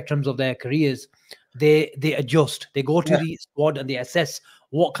different spectrums of their careers, they adjust. They go to the squad and they assess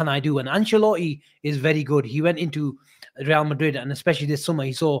what can I do. And Ancelotti is very good. He went into Real Madrid, and especially this summer,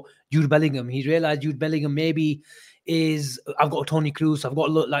 he saw Jude Bellingham. He realized Jude Bellingham maybe I've got Toni Kroos, I've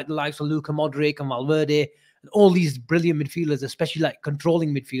got like the likes of Luka Modric and Valverde, and all these brilliant midfielders, especially like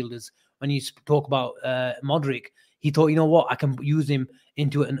controlling midfielders. When you talk about Modric, he thought, you know what, I can use him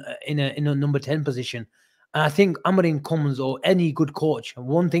into in a number 10 position. And I think Amorim comes, or any good coach, and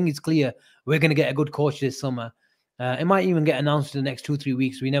one thing is clear, we're going to get a good coach this summer. It might even get announced in the next 2-3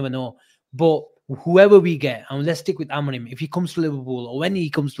 weeks. We never know. But whoever we get, and let's stick with Amorim, if he comes to Liverpool, or when he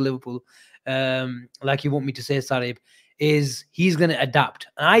comes to Liverpool, like you want me to say, Sarib, is he's going to adapt.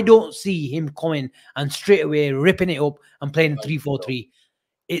 And I don't see him coming and straight away ripping it up and playing 3-4-3.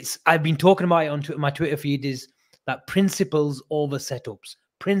 I've been talking about it on my Twitter feed, is that principles over setups,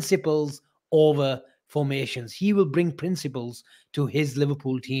 principles over formations. He will bring principles to his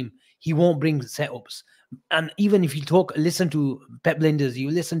Liverpool team. He won't bring setups. And even if you listen to Pep Linders,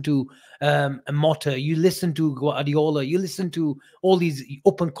 you listen to Motta, you listen to Guardiola, you listen to all these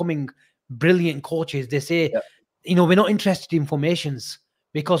up-and-coming brilliant coaches, they say, we're not interested in formations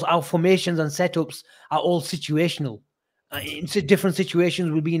because our formations and setups are all situational. In different situations,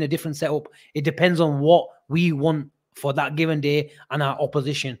 we'll be in a different setup. It depends on what we want for that given day and our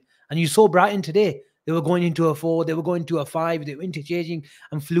opposition. And you saw Brighton today. They were going into a 4, they were going to a 5, they were interchanging,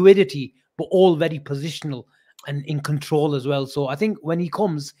 and fluidity, but all very positional and in control as well. So I think when he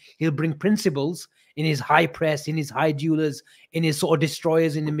comes, he'll bring principles in his high press, in his high duelers, in his sort of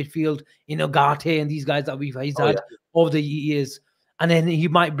destroyers in the midfield, in Ugarte and these guys that he's had over the years. And then he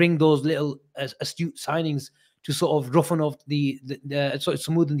might bring those little astute signings to sort of roughen off the sort of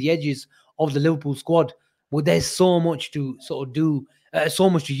smoothen the edges of the Liverpool squad. But there's so much to sort of do, so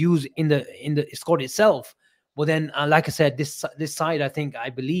much to use in the squad itself. But then, like I said, this side, I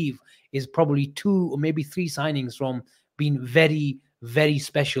believe, is probably 2 or maybe 3 signings from being very, very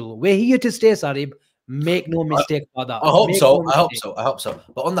special. We're here to stay, Sarib. Make no mistake about that. I hope so.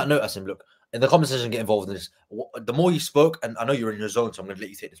 But on that note, Asim, look, in the conversation, get involved in this. The more you spoke, and I know you're in your zone, so I'm going to let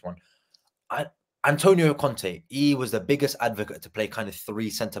you take this one. Antonio Conte, he was the biggest advocate to play kind of 3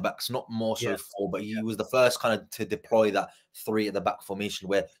 centre-backs, not more so 4, but he was the first kind of to deploy that 3 at the back formation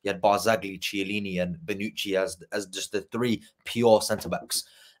where you had Barzagli, Chiellini and Bonucci as just the 3 pure centre-backs.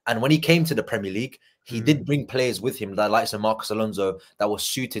 And when he came to the Premier League, he did bring players with him, the likes of Marcos Alonso, that was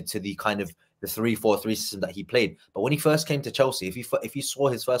suited to the kind of the 3-4-3 system that he played. But when he first came to Chelsea, if you saw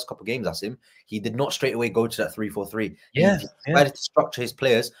his first couple of games, Asim, he did not straight away go to that 3-4-3. He decided to structure his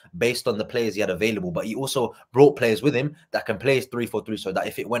players based on the players he had available. But he also brought players with him that can play 3-4-3, so that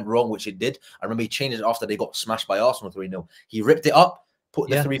if it went wrong, which it did, I remember he changed it after they got smashed by Arsenal 3-0. He ripped it up,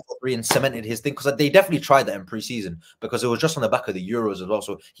 put the 3-4-3 and cemented his thing, because they definitely tried that in pre-season because it was just on the back of the Euros as well.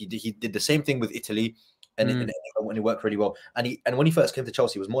 So he did the same thing with Italy, and when it worked really well. And when he first came to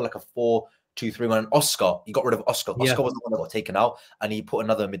Chelsea, it was more like a 4-2-3-1. Oscar, he got rid of Oscar. Oscar was the one that got taken out, and he put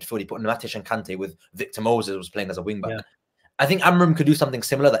another midfield. He put Matic and Kante with Victor Moses was playing as a wing back. I think Amorim could do something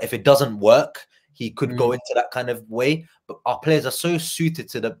similar, that if it doesn't work, he could go into that kind of way. But our players are so suited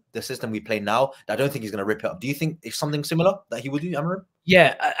to the system we play now that I don't think he's going to rip it up. Do you think it's something similar that he would do, Amorim?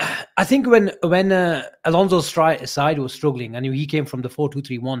 Yeah, I think when Alonso's side was struggling, and he came from the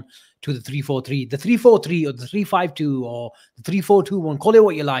 4-2-3-1 to the 3-4-3, the 3-4-3 or the 3-5-2 or the 3-4-2-1, call it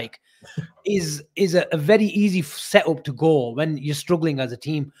what you like, is a very easy setup to go when you're struggling as a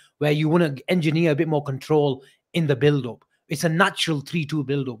team, where you want to engineer a bit more control in the build-up. It's a natural 3-2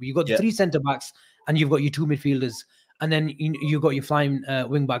 build-up. You've got the 3 centre-backs and you've got your 2 midfielders, and then you've got your flying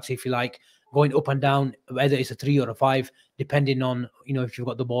wing-backs, if you like, going up and down, whether it's a 3 or a 5, depending on, if you've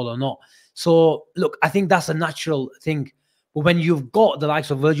got the ball or not. So, look, I think that's a natural thing. But when you've got the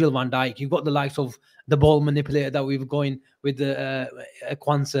likes of Virgil van Dijk, you've got the likes of the ball manipulator that we've going with the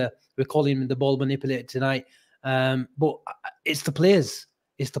Kwanzaa, we're calling him the ball manipulator tonight. But it's the players.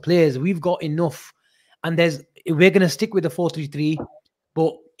 It's the players. We've got enough. And we're going to stick with the 4-3-3.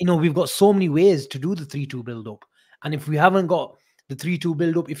 But, we've got so many ways to do the 3-2 build-up. And if we haven't got the 3-2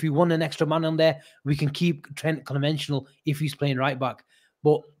 build-up, if we want an extra man on there, we can keep Trent conventional if he's playing right back.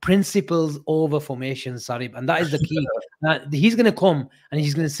 But principles over formations, Sarib, and that is the key. Now, he's going to come and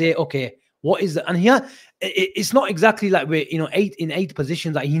he's going to say, okay, what is the... And here, it's not exactly like we're, 8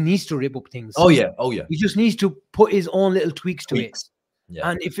 positions that he needs to rip up things. Oh, yeah. He just needs to put his own little tweaks to it.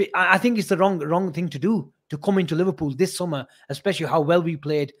 Yeah. And I think it's the wrong thing to do, to come into Liverpool this summer, especially how well we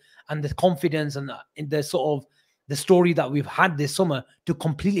played and the confidence and the sort of the story that we've had this summer to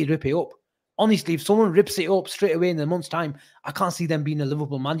completely rip it up. Honestly, if someone rips it up straight away in a month's time, I can't see them being a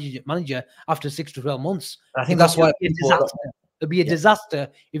Liverpool manager after 6 to 12 months. I think that's why it'll be a disaster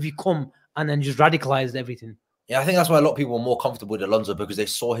if you come and then just radicalize everything. Yeah, I think that's why a lot of people were more comfortable with Alonso, because they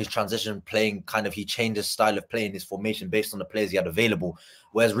saw his transition playing he changed his style of playing, his formation based on the players he had available.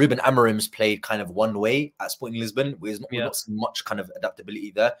 Whereas Ruben Amorim's played kind of one way at Sporting Lisbon, we've not seen much kind of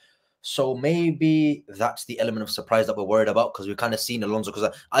adaptability there. So maybe that's the element of surprise that we're worried about, because we've kind of seen Alonso,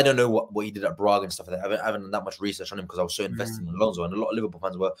 because I don't know what he did at Braga and stuff like that. I haven't done that much research on him because I was so invested in Alonso, and a lot of Liverpool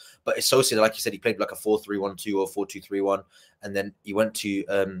fans were. But associated, like you said, he played like a 4-3-1-2 or 4-2-3-1, and then he went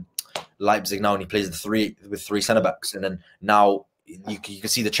to Leipzig now, and he plays with three centre backs, and then now you can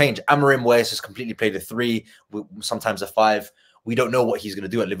see the change. Amorim, where he's just completely played a 3, sometimes a 5. We don't know what he's going to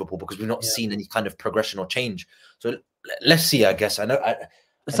do at Liverpool because we've not seen any kind of progression or change. So let's see. I guess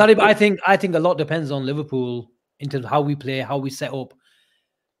Sarib, I think a lot depends on Liverpool in terms of how we play, how we set up.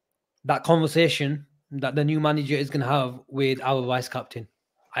 That conversation that the new manager is going to have with our vice captain,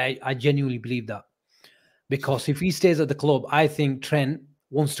 I genuinely believe that, because if he stays at the club, I think Trent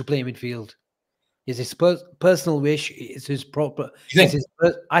wants to play midfield. It's his personal wish. It's his proper.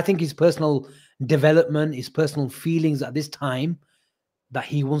 I think his personal development, his personal feelings at this time, that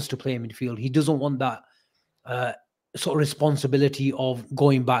he wants to play midfield. He doesn't want that sort of responsibility of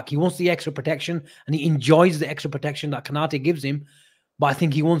going back. He wants the extra protection, and he enjoys the extra protection that Kanate gives him. But I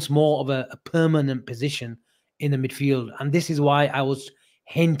think he wants more of a permanent position in the midfield, and this is why I was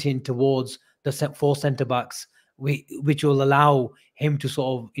hinting towards the 4 centre backs, which will allow him to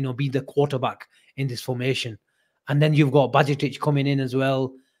sort of be the quarterback in this formation. And then you've got Bajcetic coming in as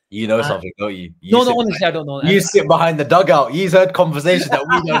well. You know something, don't you? No, honestly, I don't know. You sit behind the dugout. He's heard conversations that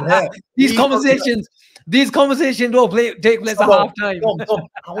we don't hear. These conversations don't take place at half time.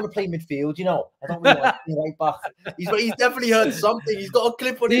 I want to play midfield, I don't really like to play right back. He's definitely heard something. He's got a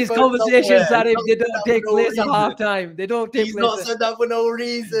clip on these conversations, Sarib, they don't take place at half time. They don't take place. He's not said that for no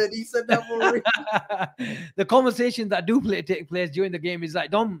reason. He said that for a reason. The conversations that do take place during the game is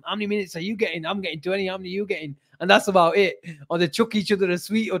like, Dom, how many minutes are you getting? I'm getting 20. How many are you getting? And that's about it. Or they chuck each other a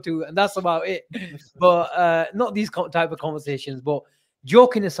sweet or two, and that's about it. But not these type of conversations. But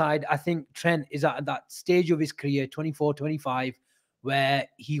joking aside, I think Trent is at that stage of his career, 24, 25, where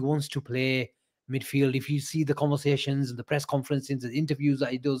he wants to play midfield. If you see the conversations and the press conferences, the interviews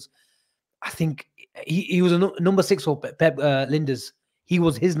that he does, I think he was a number 6 for Pep Linders. He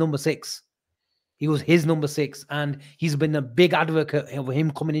was his number 6. He was his number 6, and he's been a big advocate of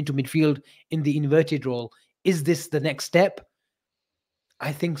him coming into midfield in the inverted role. Is this the next step?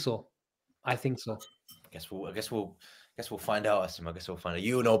 I think so. I guess we'll find out, Asim. I guess we'll find out.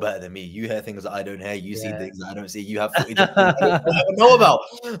 You know better than me. You hear things that I don't hear. You see things that I don't see. You have footage that I don't know about.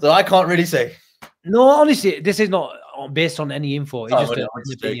 So I can't really say. No, honestly, this is not based on any info. It's just an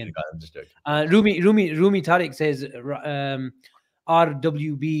opinion. I'm just joking. Rumi Tariq says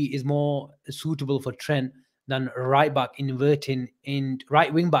RWB is more suitable for Trent than right back, inverting in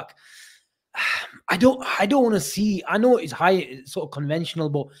right wing back. I don't want to see. I know it's high, sort of conventional,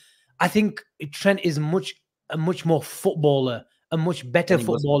 but I think Trent is a much more footballer, a much better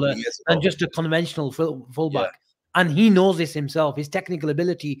footballer than just a conventional fullback. Yeah. And he knows this himself. His technical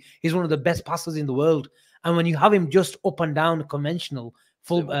ability is one of the best passers in the world. And when you have him just up and down conventional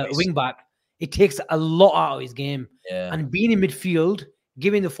wing back, it takes a lot out of his game. Yeah. And being in midfield,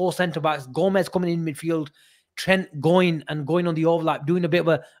 giving the 4 centre backs, Gomez coming in midfield, Trent going on the overlap, doing a bit of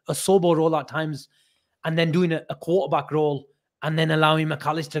a Sobo role at times, and then doing a quarterback role, and then allowing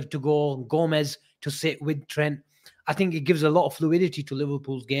McAllister to go, Gomez to sit with Trent. I think it gives a lot of fluidity to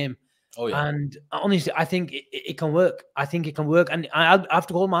Liverpool's game. Oh, yeah. And honestly, I think it can work. I think it can work. And I have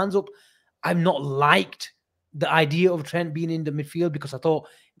to hold my hands up. I've not liked the idea of Trent being in the midfield, because I thought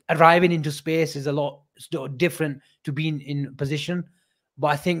arriving into space is a lot different to being in position. But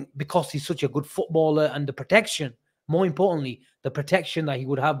I think because he's such a good footballer, and the protection, more importantly, the protection that he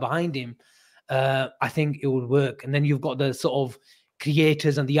would have behind him, I think it would work. And then you've got the sort of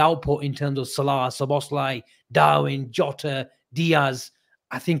creators and the output in terms of Salah, Szoboszlai, Darwin, Jota, Diaz.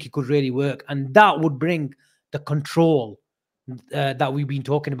 I think it could really work. And that would bring the control that we've been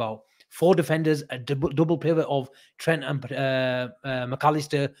talking about. 4 defenders, a double pivot of Trent and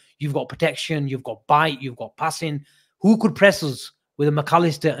McAllister. You've got protection, you've got bite, you've got passing. Who could press us with a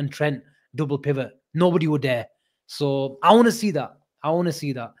McAllister and Trent double pivot? Nobody would dare. So I want to see that.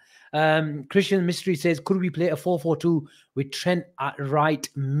 Christian Mystery says, could we play a 4-4-2 with Trent at right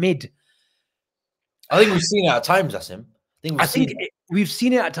mid? I think we've seen it at times, Asim. We've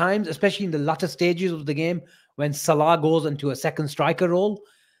seen it at times, especially in the latter stages of the game when Salah goes into a second striker role.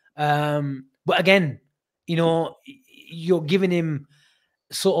 But again, you know, you're giving him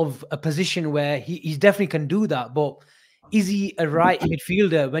sort of a position where he definitely can do that. But is he a right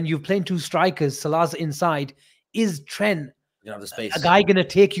midfielder when you're playing two strikers, Salah's inside? Is Trent You have the space. a guy going to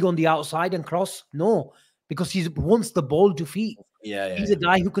take you on the outside and cross? No, because he wants the ball to feet. He's a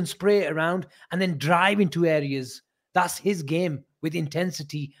guy who can spray it around and then drive into areas. That's his game, with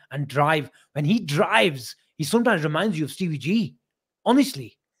intensity and drive. When he drives, he sometimes reminds you of Stevie G.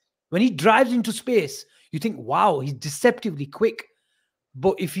 Honestly, when he drives into space, you think, wow, he's deceptively quick.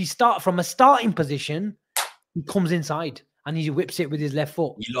 But if he start from a starting position, he comes inside and he whips it with his left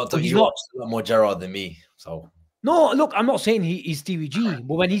foot. You watch a lot more Gerrard than me, so. No, look, I'm not saying he's Stevie G,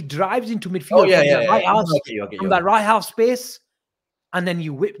 but when he drives into midfield from that right half space, and then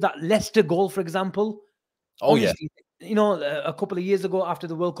you whip that Leicester goal, for example. Honestly, you know, a couple of years ago after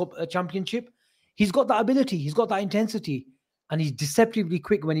the World Cup Championship, he's got that ability, he's got that intensity, and he's deceptively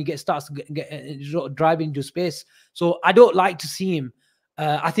quick when he starts driving into space. So I don't like to see him.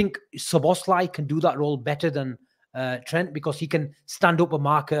 I think Szoboszlai can do that role better than Trent, because he can stand up a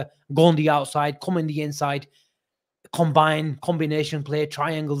marker, go on the outside, come in the inside, combination play,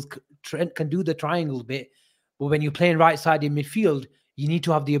 triangles. Trent can do the triangle bit, but when you're playing right side in midfield, you need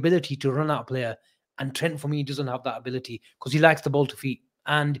to have the ability to run out player. And Trent, for me, doesn't have that ability because he likes the ball to feet.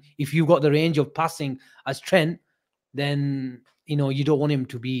 And if you've got the range of passing as Trent, then you know you don't want him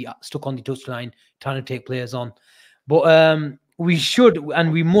to be stuck on the touchline trying to take players on. But we should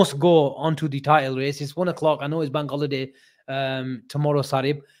and we must go on to the title race. It's 1 o'clock. I know it's bank holiday tomorrow,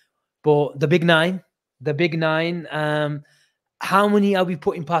 Sarib. But the big nine. How many are we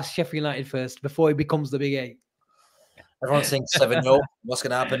putting past Sheffield United first before it becomes the big 8? Everyone's saying 7-0. What's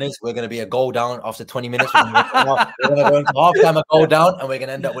going to happen is we're going to be a goal down after 20 minutes. We're going to go into half-time a goal down, and we're going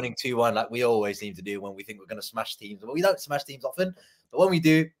to end up winning 2-1 like we always seem to do when we think we're going to smash teams. But we don't smash teams often. But when we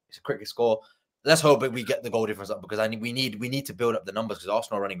do, it's a cricket score. Let's hope that we get the goal difference up, because we need to build up the numbers, because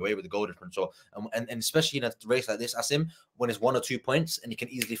Arsenal are running away with the goal difference. So and especially in a race like this, Asim, when it's 1 or 2 points and you can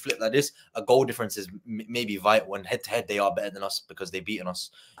easily flip like this, a goal difference is maybe vital. When head to head they are better than us because they've beaten us,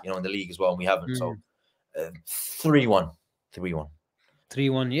 you know, in the league as well, and we haven't. So 3-1.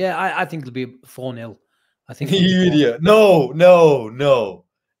 3-1. Yeah, I think it'll be 4-0. I think. You idiot! No.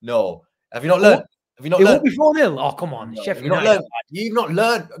 Have you not learned? Have you not learned? It won't be 4-0. Oh, come on. No, Sheffield You've not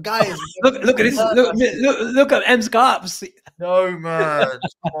learned, guys. look at this. Look at M Scarps. No, man.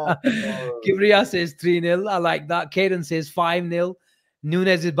 Kibria says 3-0. I like that. Caden says 5-0.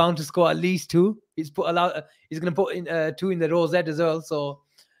 Nunes is bound to score at least 2. He's going to put in 2 in the rosette as well. So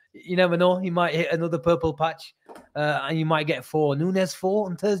you never know. He might hit another purple patch, and you might get 4. Nunes 4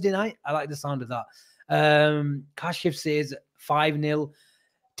 on Thursday night. I like the sound of that. Kashif says 5-0.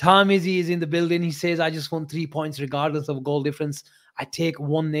 Tarmizi is in the building. He says, I just want 3 points regardless of goal difference. I take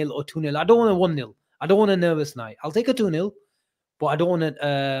 1-0 or 2-0. I don't want a 1-0. I don't want a nervous night. I'll take a 2-0, but I don't want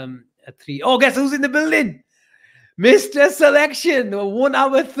a 3. Oh, guess who's in the building? Mr. Selection. 1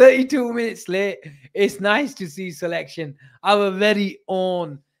 hour, 32 minutes late. It's nice to see Selection. Our very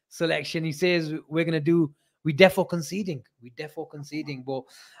own Selection. He says, we're defo conceding. But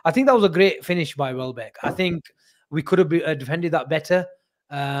I think that was a great finish by Welbeck. I think we could have defended that better.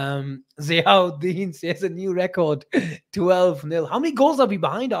 Ziauddin says a new record, 12-0. How many goals are we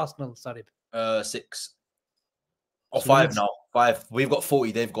behind Arsenal, Sarib? 6 or 5 now. 5. We've got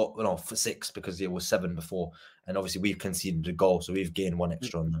 40. They've got 6 because it was 7 before, and obviously we've conceded a goal, so we've gained 1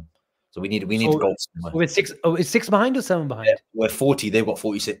 extra on them. So we need to go. So we're 6. Oh, is 6 behind or 7 behind? Yeah, we're 40. They've got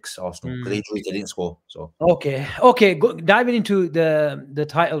 46. Arsenal because they didn't score. So okay. Diving into the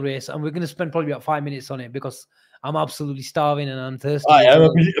title race, and we're going to spend probably about 5 minutes on it because I'm absolutely starving and I'm thirsty.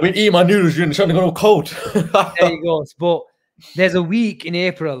 I've been eating my noodles and trying to go cold. There you go. But there's a week in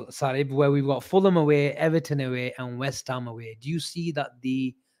April, Sarib, where we've got Fulham away, Everton away, and West Ham away. Do you see that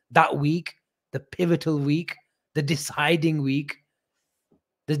that week, the pivotal week, the deciding week,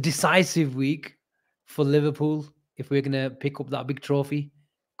 the decisive week for Liverpool, if we're going to pick up that big trophy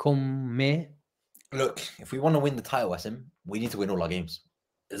come May? Look, if we want to win the title, Asim, we need to win all our games.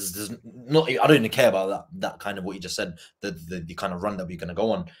 There's not. I don't even care about that kind of what you just said. The kind of run that we're going to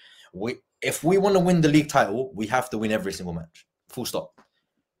go on. If we want to win the league title, we have to win every single match. Full stop.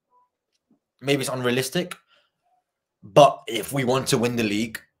 Maybe it's unrealistic, but if we want to win the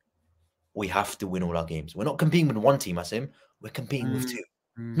league, we have to win all our games. We're not competing with one team, Asim. We're competing with 2,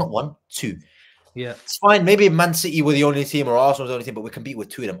 not 1, 2. Yeah, it's fine. Maybe Man City were the only team or Arsenal was the only team, but we compete with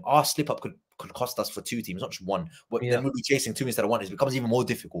 2 of them. Our slip up could cost us for 2 teams, not just 1. Then we'll be chasing 2 instead of 1. It becomes even more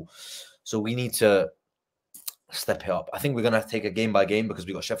difficult. So we need to step it up. I think we're going to take a game by game because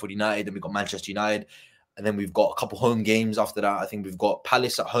we've got Sheffield United and we've got Manchester United. And then we've got a couple home games after that. I think we've got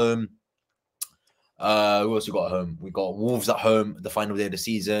Palace at home. Who else we got at home? We got Wolves at home, the final day of the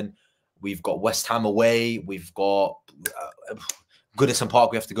season. We've got West Ham away. We've got Goodison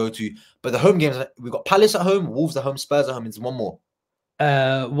Park we have to go to. But the home games, we've got Palace at home, Wolves at home, Spurs at home. It's one more.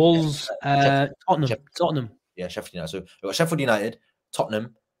 Wolves, Tottenham. Yeah, Sheffield United. So we've got Sheffield United,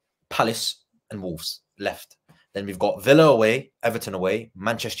 Tottenham, Palace, and Wolves left. Then we've got Villa away, Everton away,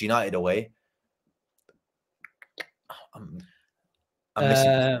 Manchester United away. I'm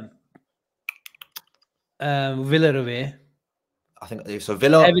missing. Villa away. I think so.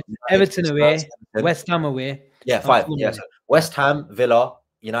 Villa, Everton away, Spurs, West Ham away. Yeah, 5. Yeah, so West Ham, Villa,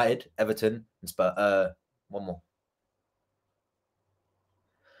 United, Everton, and Spurs. One more.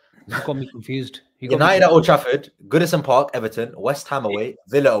 You got me confused. United at Old Trafford, Goodison Park, Everton, West Ham away,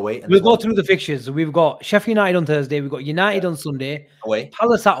 Villa away. And we'll go through the fixtures. We've got Sheffield United on Thursday. We've got United on Sunday. Away.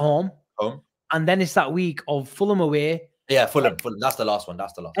 Palace at home. And then it's that week of Fulham away. Yeah, Fulham. That's the last one.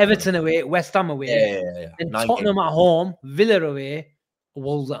 Everton away, West Ham away. Yeah. Then Tottenham at home, Villa away,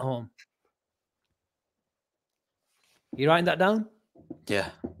 Wolves at home. You writing that down? Yeah.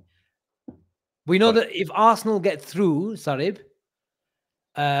 We know that if Arsenal get through, Sarib,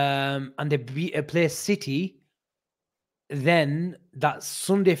 and they play City, then that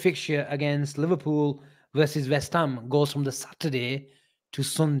Sunday fixture against Liverpool versus West Ham goes from the Saturday to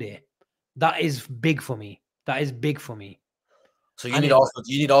Sunday. That is big for me. So you need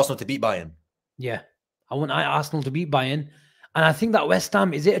Arsenal to beat Bayern. Yeah, I want Arsenal to beat Bayern, and I think that West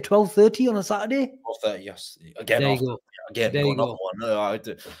Ham, is it at 12:30 on a Saturday? 12:30, yes. Again, there you go. Again, there you go. No,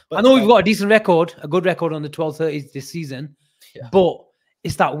 I know we've got a decent record, a good record on the 12:30s this season, but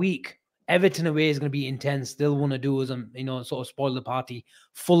it's that week. Everton away is going to be intense. They'll want to do us and sort of spoil the party.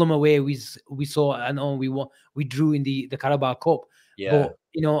 Fulham away, we saw, I know we drew in the Carabao Cup. Yeah. But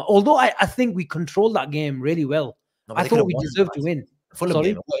although I think we controlled that game really well. No, I thought we deserved to win. Fulham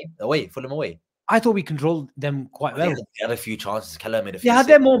game away. Fulham away. I thought we controlled them quite well. They had a few chances. Keller made a few. They had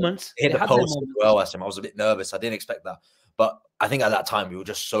their moments. They hit the post as well, Asim. I was a bit nervous. I didn't expect that. But I think at that time, we were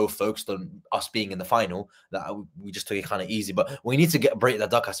just so focused on us being in the final that we just took it kind of easy. But we need to break that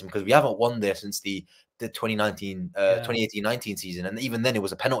duck, Asim, because we haven't won there since the 2018-19 season. And even then, it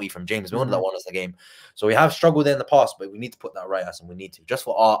was a penalty from James Milner that won us the game. So we have struggled there in the past, but we need to put that right, Asim. We need to. Just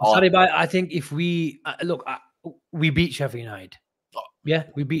for our... Sorry, but I think if we... we beat Sheffield United. Yeah,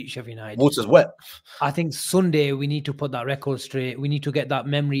 we beat Sheffield United. Water's wet. I think Sunday we need to put that record straight. We need to get that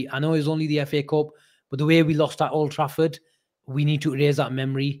memory. I know it's only the FA Cup, but the way we lost at Old Trafford, we need to erase that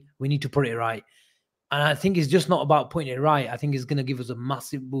memory. We need to put it right. And I think it's just not about putting it right. I think it's going to give us a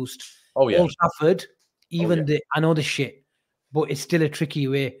massive boost. Oh, yeah. Old Trafford, I know the shit, but it's still a tricky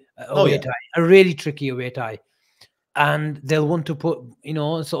away tie, a really tricky away tie. And they'll want to put,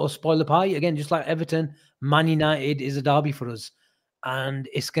 sort of spoil the pie again, just like Everton. Man United is a derby for us, and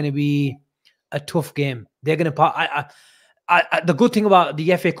it's going to be a tough game. They're going to. The good thing about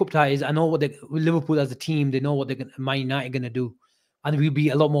the FA Cup tie is I know what Liverpool as a team. They know what Man United are going to do, and we'll be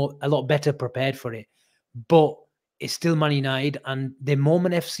a lot better prepared for it. But it's still Man United, and the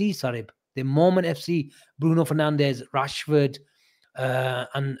moment FC, Sarib, the moment FC, Bruno Fernandes, Rashford,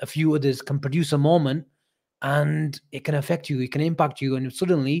 and a few others can produce a moment. And it can affect you, it can impact you, and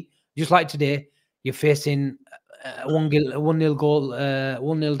suddenly, just like today, you're facing 1-0 goal,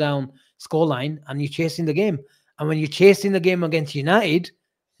 1-0 down scoreline, and you're chasing the game. And when you're chasing the game against United,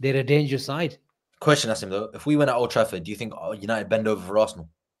 they're a dangerous side. Question, Asim, though: if we went at Old Trafford, do you think United bend over for Arsenal?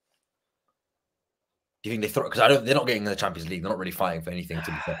 Do you think they throw? Because they're not getting in the Champions League. They're not really fighting for anything.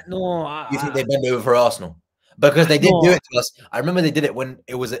 To be fair, no. Do you think they bend over for Arsenal? Because they did do it to us. I remember they did it when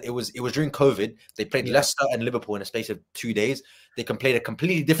it was during COVID. They played Leicester and Liverpool in a space of 2 days. They played a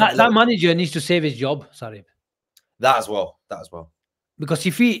completely different. That manager needs to save his job, Sarib. That as well. Because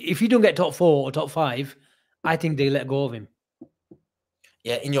if he don't get top 4 or top 5, I think they let go of him.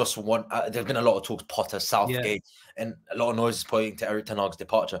 Yeah, in your one, there's been a lot of talks Potter, Southgate, and a lot of noises pointing to Eric Ten Hag's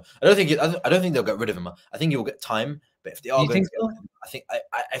departure. I don't think they'll get rid of him. I think he will get time. But if they are going to get him, I think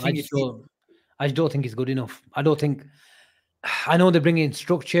I don't think he's good enough. I know they're bringing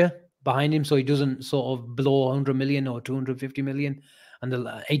structure behind him so he doesn't sort of blow 100 million or 250 million and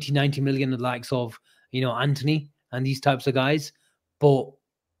the 80, 90 million, the likes of, Anthony and these types of guys. But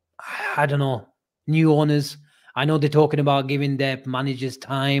I don't know. New owners, I know they're talking about giving their managers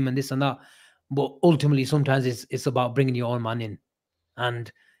time and this and that. But ultimately, sometimes it's about bringing your own man in.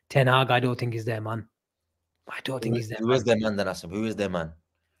 And Ten Hag, I don't think is their man. I don't think he's their man. Who is their man then, Asim? Who is their man?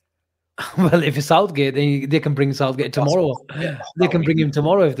 Well, if it's Southgate, then they can bring Southgate tomorrow. They can bring him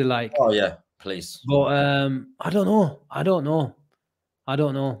tomorrow if they like. Oh yeah, please. But I don't know.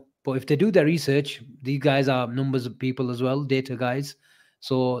 But if they do their research, these guys are numbers of people as well, data guys.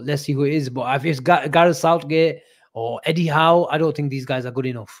 So let's see who it is. But if it's Gareth Southgate or Eddie Howe, I don't think these guys are good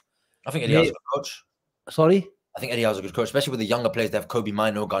enough. I think Eddie Howe's a good coach. Sorry? I think Eddie Howe's a good coach, especially with the younger players. They have Kobe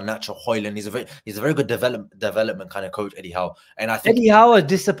Mino, Garnacho, Hoyland. He's a very good development kind of coach, Eddie Howe. And I think Eddie Howe has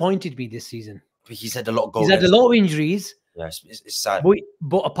disappointed me this season. He's had a lot of goals. He's had a lot of injuries. Yeah, it's sad.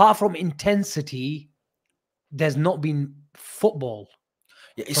 But apart from intensity, there's not been football.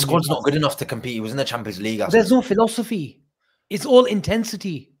 Yeah, his squad's not good enough to compete. He was in the Champions League. There's no philosophy. It's all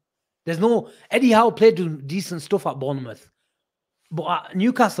intensity. There's no... Eddie Howe played decent stuff at Bournemouth. But at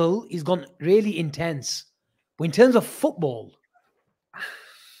Newcastle, he's gone really intense. But in terms of football,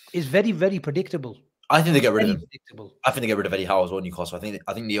 it's very, very predictable. I think they get rid of him. I think they get rid of Eddie Howe as well, Newcastle.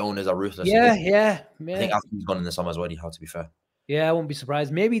 I think the owners are ruthless. Yeah. I think Asim's gone in the summer as well, Eddie Howe, to be fair. Yeah, I won't be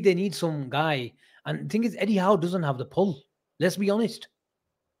surprised. Maybe they need some guy. And the thing is, Eddie Howe doesn't have the pull. Let's be honest.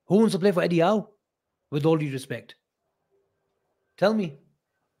 Who wants to play for Eddie Howe? With all due respect. Tell me.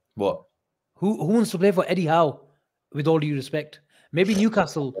 What? Who wants to play for Eddie Howe? With all due respect. Maybe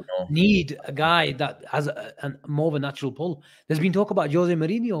Newcastle need a guy that has more of a natural pull. There's been talk about Jose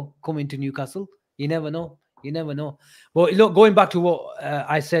Mourinho coming to Newcastle. You never know. You never know. But look, going back to what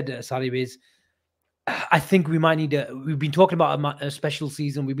I said, Sarib, is I think we might need we've been talking about a special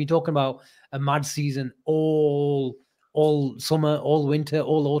season. We've been talking about a mad season all summer, all winter,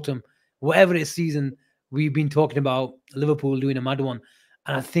 all autumn. Whatever it's season, we've been talking about Liverpool doing a mad one.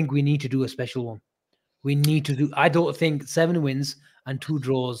 And I think we need to do a special one. We need to do... I don't think 7 wins and 2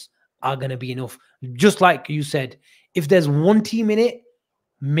 draws are going to be enough. Just like you said, if there's one team in it,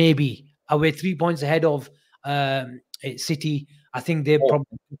 maybe... We're 3 points ahead of City. I think they're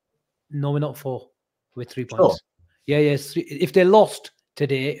probably... No, we're not 4. We're 3 points. Sure. Yeah. If they lost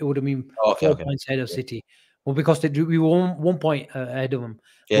today, it would have been 4 points ahead of City. Well, because we were 1 point ahead of them.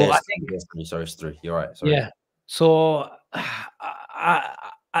 Yeah, well, it's 3. You're right. Sorry. Yeah. So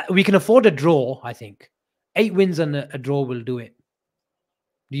we can afford a draw, I think. 8 wins and a draw will do it.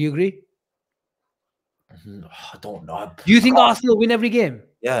 Do you agree? I don't know. Do you think Arsenal win every game?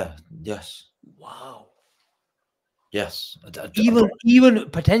 Yeah. Yes. Wow. Yes. Even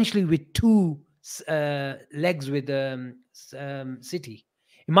potentially with 2 legs with City.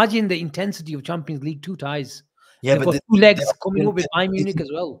 Imagine the intensity of Champions League 2 ties. Yeah, they've got 2 legs coming up with Bayern Munich as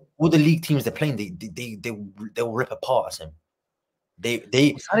well. All the league teams they're playing, they'll rip apart Asim.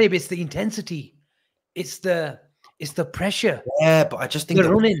 Sarib, it's the intensity. It's the pressure. Yeah, but I just think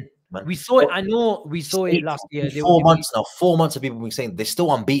they're running. Man. We saw it. I know we saw it last year. 4 months now. 4 months of people been saying they're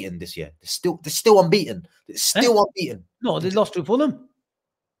still unbeaten this year. They're still unbeaten. They're still unbeaten. No, they lost to Fulham.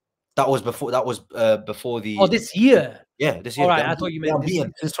 That was before. Before the. Oh, this year. Yeah, this year. All right, I thought you meant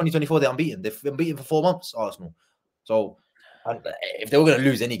unbeaten since 2024. They're unbeaten. They've been beaten for 4 months. Arsenal. So, if they were going to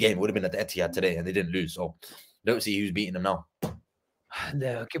lose any game, it would have been at the Etihad today, and they didn't lose. So, don't see who's beating them now.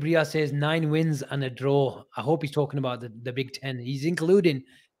 The Kibriya says 9 wins and a draw. I hope he's talking about the Big Ten. He's including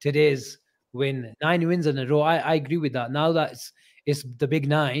today's win. 9 wins and a draw. I agree with that. Now that it's the Big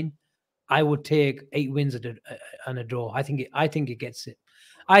 9, I would take 8 wins and a draw. I think it gets it.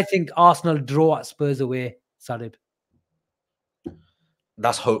 I think Arsenal draw at Spurs away, Sarib.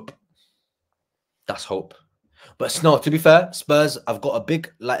 That's hope. That's hope. But no, to be fair, Spurs have got a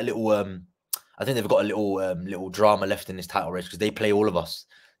big little I think they've got a little drama left in this title race because they play all of us.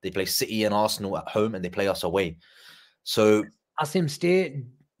 They play City and Arsenal at home and they play us away. So Asim, stay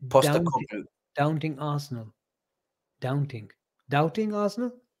doubting Arsenal. Doubting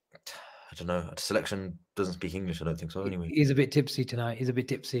Arsenal? I don't know. The selection doesn't speak English, I don't think so anyway. He's a bit tipsy tonight. He's a bit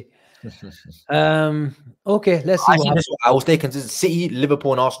tipsy. Okay, let's see. I will stay consistent. City,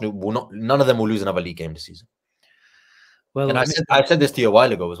 Liverpool, and Arsenal will not. None of them will lose another league game this season. Well, and I said this to you a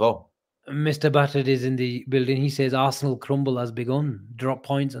while ago as well. Mr. Battered is in the building. He says Arsenal crumble has begun. Drop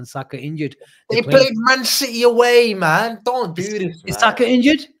points and Saka injured. They played Man City away, man. Don't do this. Is Saka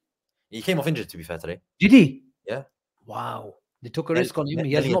injured? He came off injured, to be fair, today. Did he? Yeah. Wow. They took a risk on him.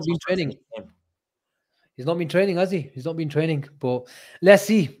 He has not been training. He's not been training, has he? He's not been training. But let's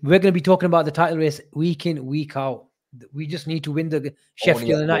see. We're going to be talking about the title race week in, week out. We just need to win the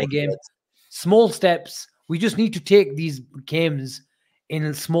Sheffield United game. Small steps. We just need to take these games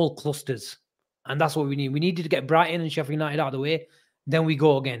in small clusters. And that's what we need. We needed to get Brighton and Sheffield United out of the way. Then we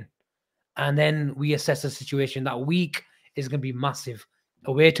go again. And then we assess the situation. That week is going to be massive.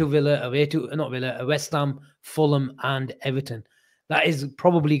 Away to Villa, West Ham, Fulham, and Everton. That is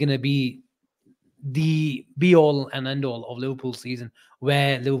probably going to be the be-all and end-all of Liverpool's season,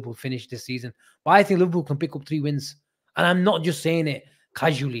 where Liverpool finished this season. But I think Liverpool can pick up 3 wins. And I'm not just saying it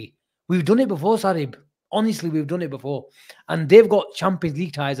casually. We've done it before, Sarib. Honestly, we've done it before. And they've got Champions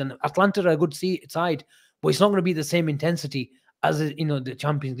League ties, and Atlanta are a good side, but it's not going to be the same intensity as the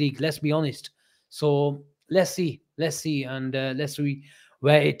Champions League. Let's be honest. So let's see, and let's see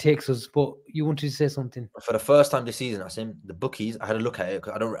where it takes us. But you wanted to say something? For the first time this season, Asim, the bookies, I had a look at it.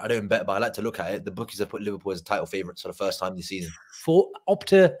 I don't bet, but I like to look at it. The bookies have put Liverpool as title favourites for the first time this season.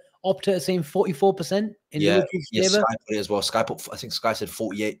 Opta saying 44% in Liverpool's yeah, favour. Sky put it as well. I think Sky said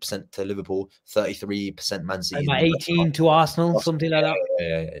 48% to Liverpool, 33% Man City, about 18 to Arsenal, something like that.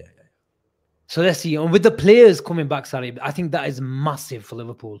 Yeah. So let's see. And with the players coming back, Sarib, I think that is massive for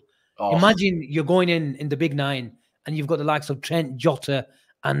Liverpool. Oh. Imagine you're going in the big nine, and you've got the likes of Trent, Jota,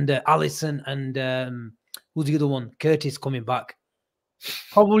 and Alisson, and who's the other one? Curtis coming back.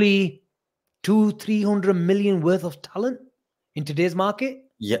 Probably 200-300 million worth of talent in today's market.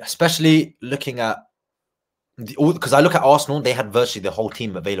 Yeah, especially looking at because I look at Arsenal, they had virtually the whole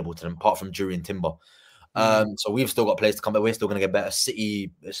team available to them, apart from Jury and Timber. So we've still got players to come back. We're still going to get better.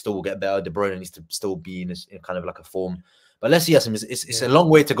 City still will get better. De Bruyne needs to still be in kind of like a form. But let's see, it's a long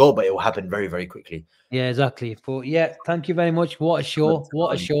way to go, but it will happen very, very quickly. Yeah, exactly. But yeah, thank you very much. What a show!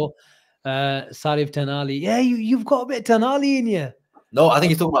 What a show. Sarib Tenali. Yeah, you've got a bit of Tenali in you. No, I think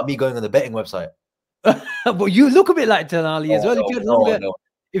he's talking about me going on the betting website. But you look a bit like Tenali as well.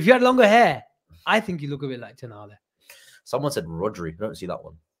 If you had longer hair, I think you look a bit like Tenali. Someone said Rodri. I don't see that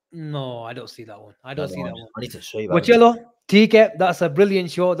one. No, I don't see that one. I don't see that one. I need to show you. But Cello, TK, that's a brilliant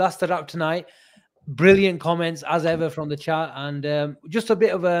show. That's the wrap tonight. Brilliant comments as ever from the chat, and just a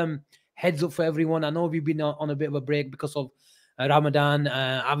bit of heads up for everyone. I know we've been on a bit of a break because of Ramadan.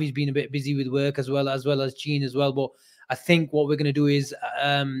 Avi's been a bit busy with work as well as Gene as well. But I think what we're going to do is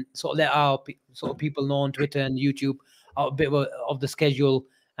sort of let our people know on Twitter and YouTube a bit of the schedule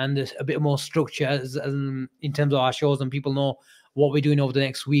and a bit more structure in terms of our shows, and people know what we're doing over the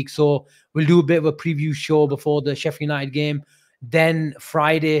next week. So we'll do a bit of a preview show before the Sheffield United game. Then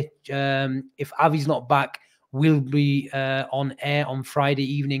Friday, if Avi's not back, we'll be on air on Friday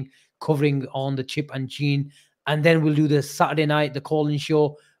evening, covering on the Chip and Gene. And then we'll do the Saturday night, the call-in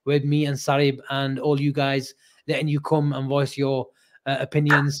show with me and Sarib and all you guys, letting you come and voice your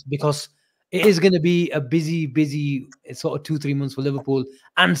opinions, because it is going to be a busy sort of 2-3 months for Liverpool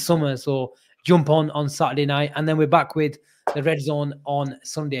and summer. So jump on Saturday night, and then we're back with the Red Zone on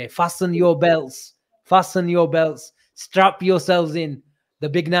Sunday. Fasten your belts. Strap yourselves in. The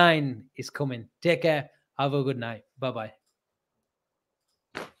big 9 is coming. Take care. Have a good night. Bye-bye.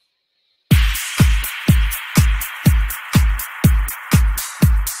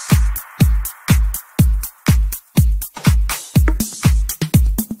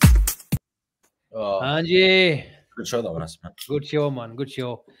 Anji. Good show that one, man. Good show, man. Good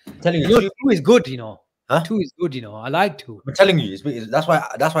show. I'm telling you, 2 is good, Huh? 2 is good, I like 2. I'm telling you, that's why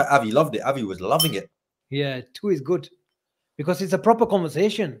Avi loved it. Avi was loving it. Yeah, 2 is good because it's a proper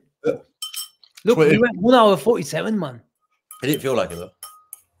conversation. Yeah. Look, we went 1 hour 47, man. It didn't feel like it though.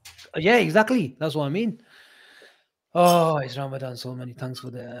 Yeah, exactly. That's what I mean. Oh, it's Ramadan. So many thanks for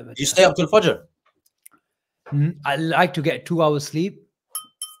the. You stay up till Fajr? I like to get 2 hours sleep,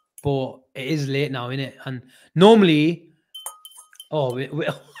 but it is late now, innit? And normally,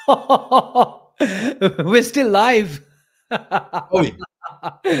 we're still live.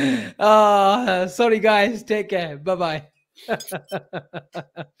 Sorry, guys. Take care. Bye-bye.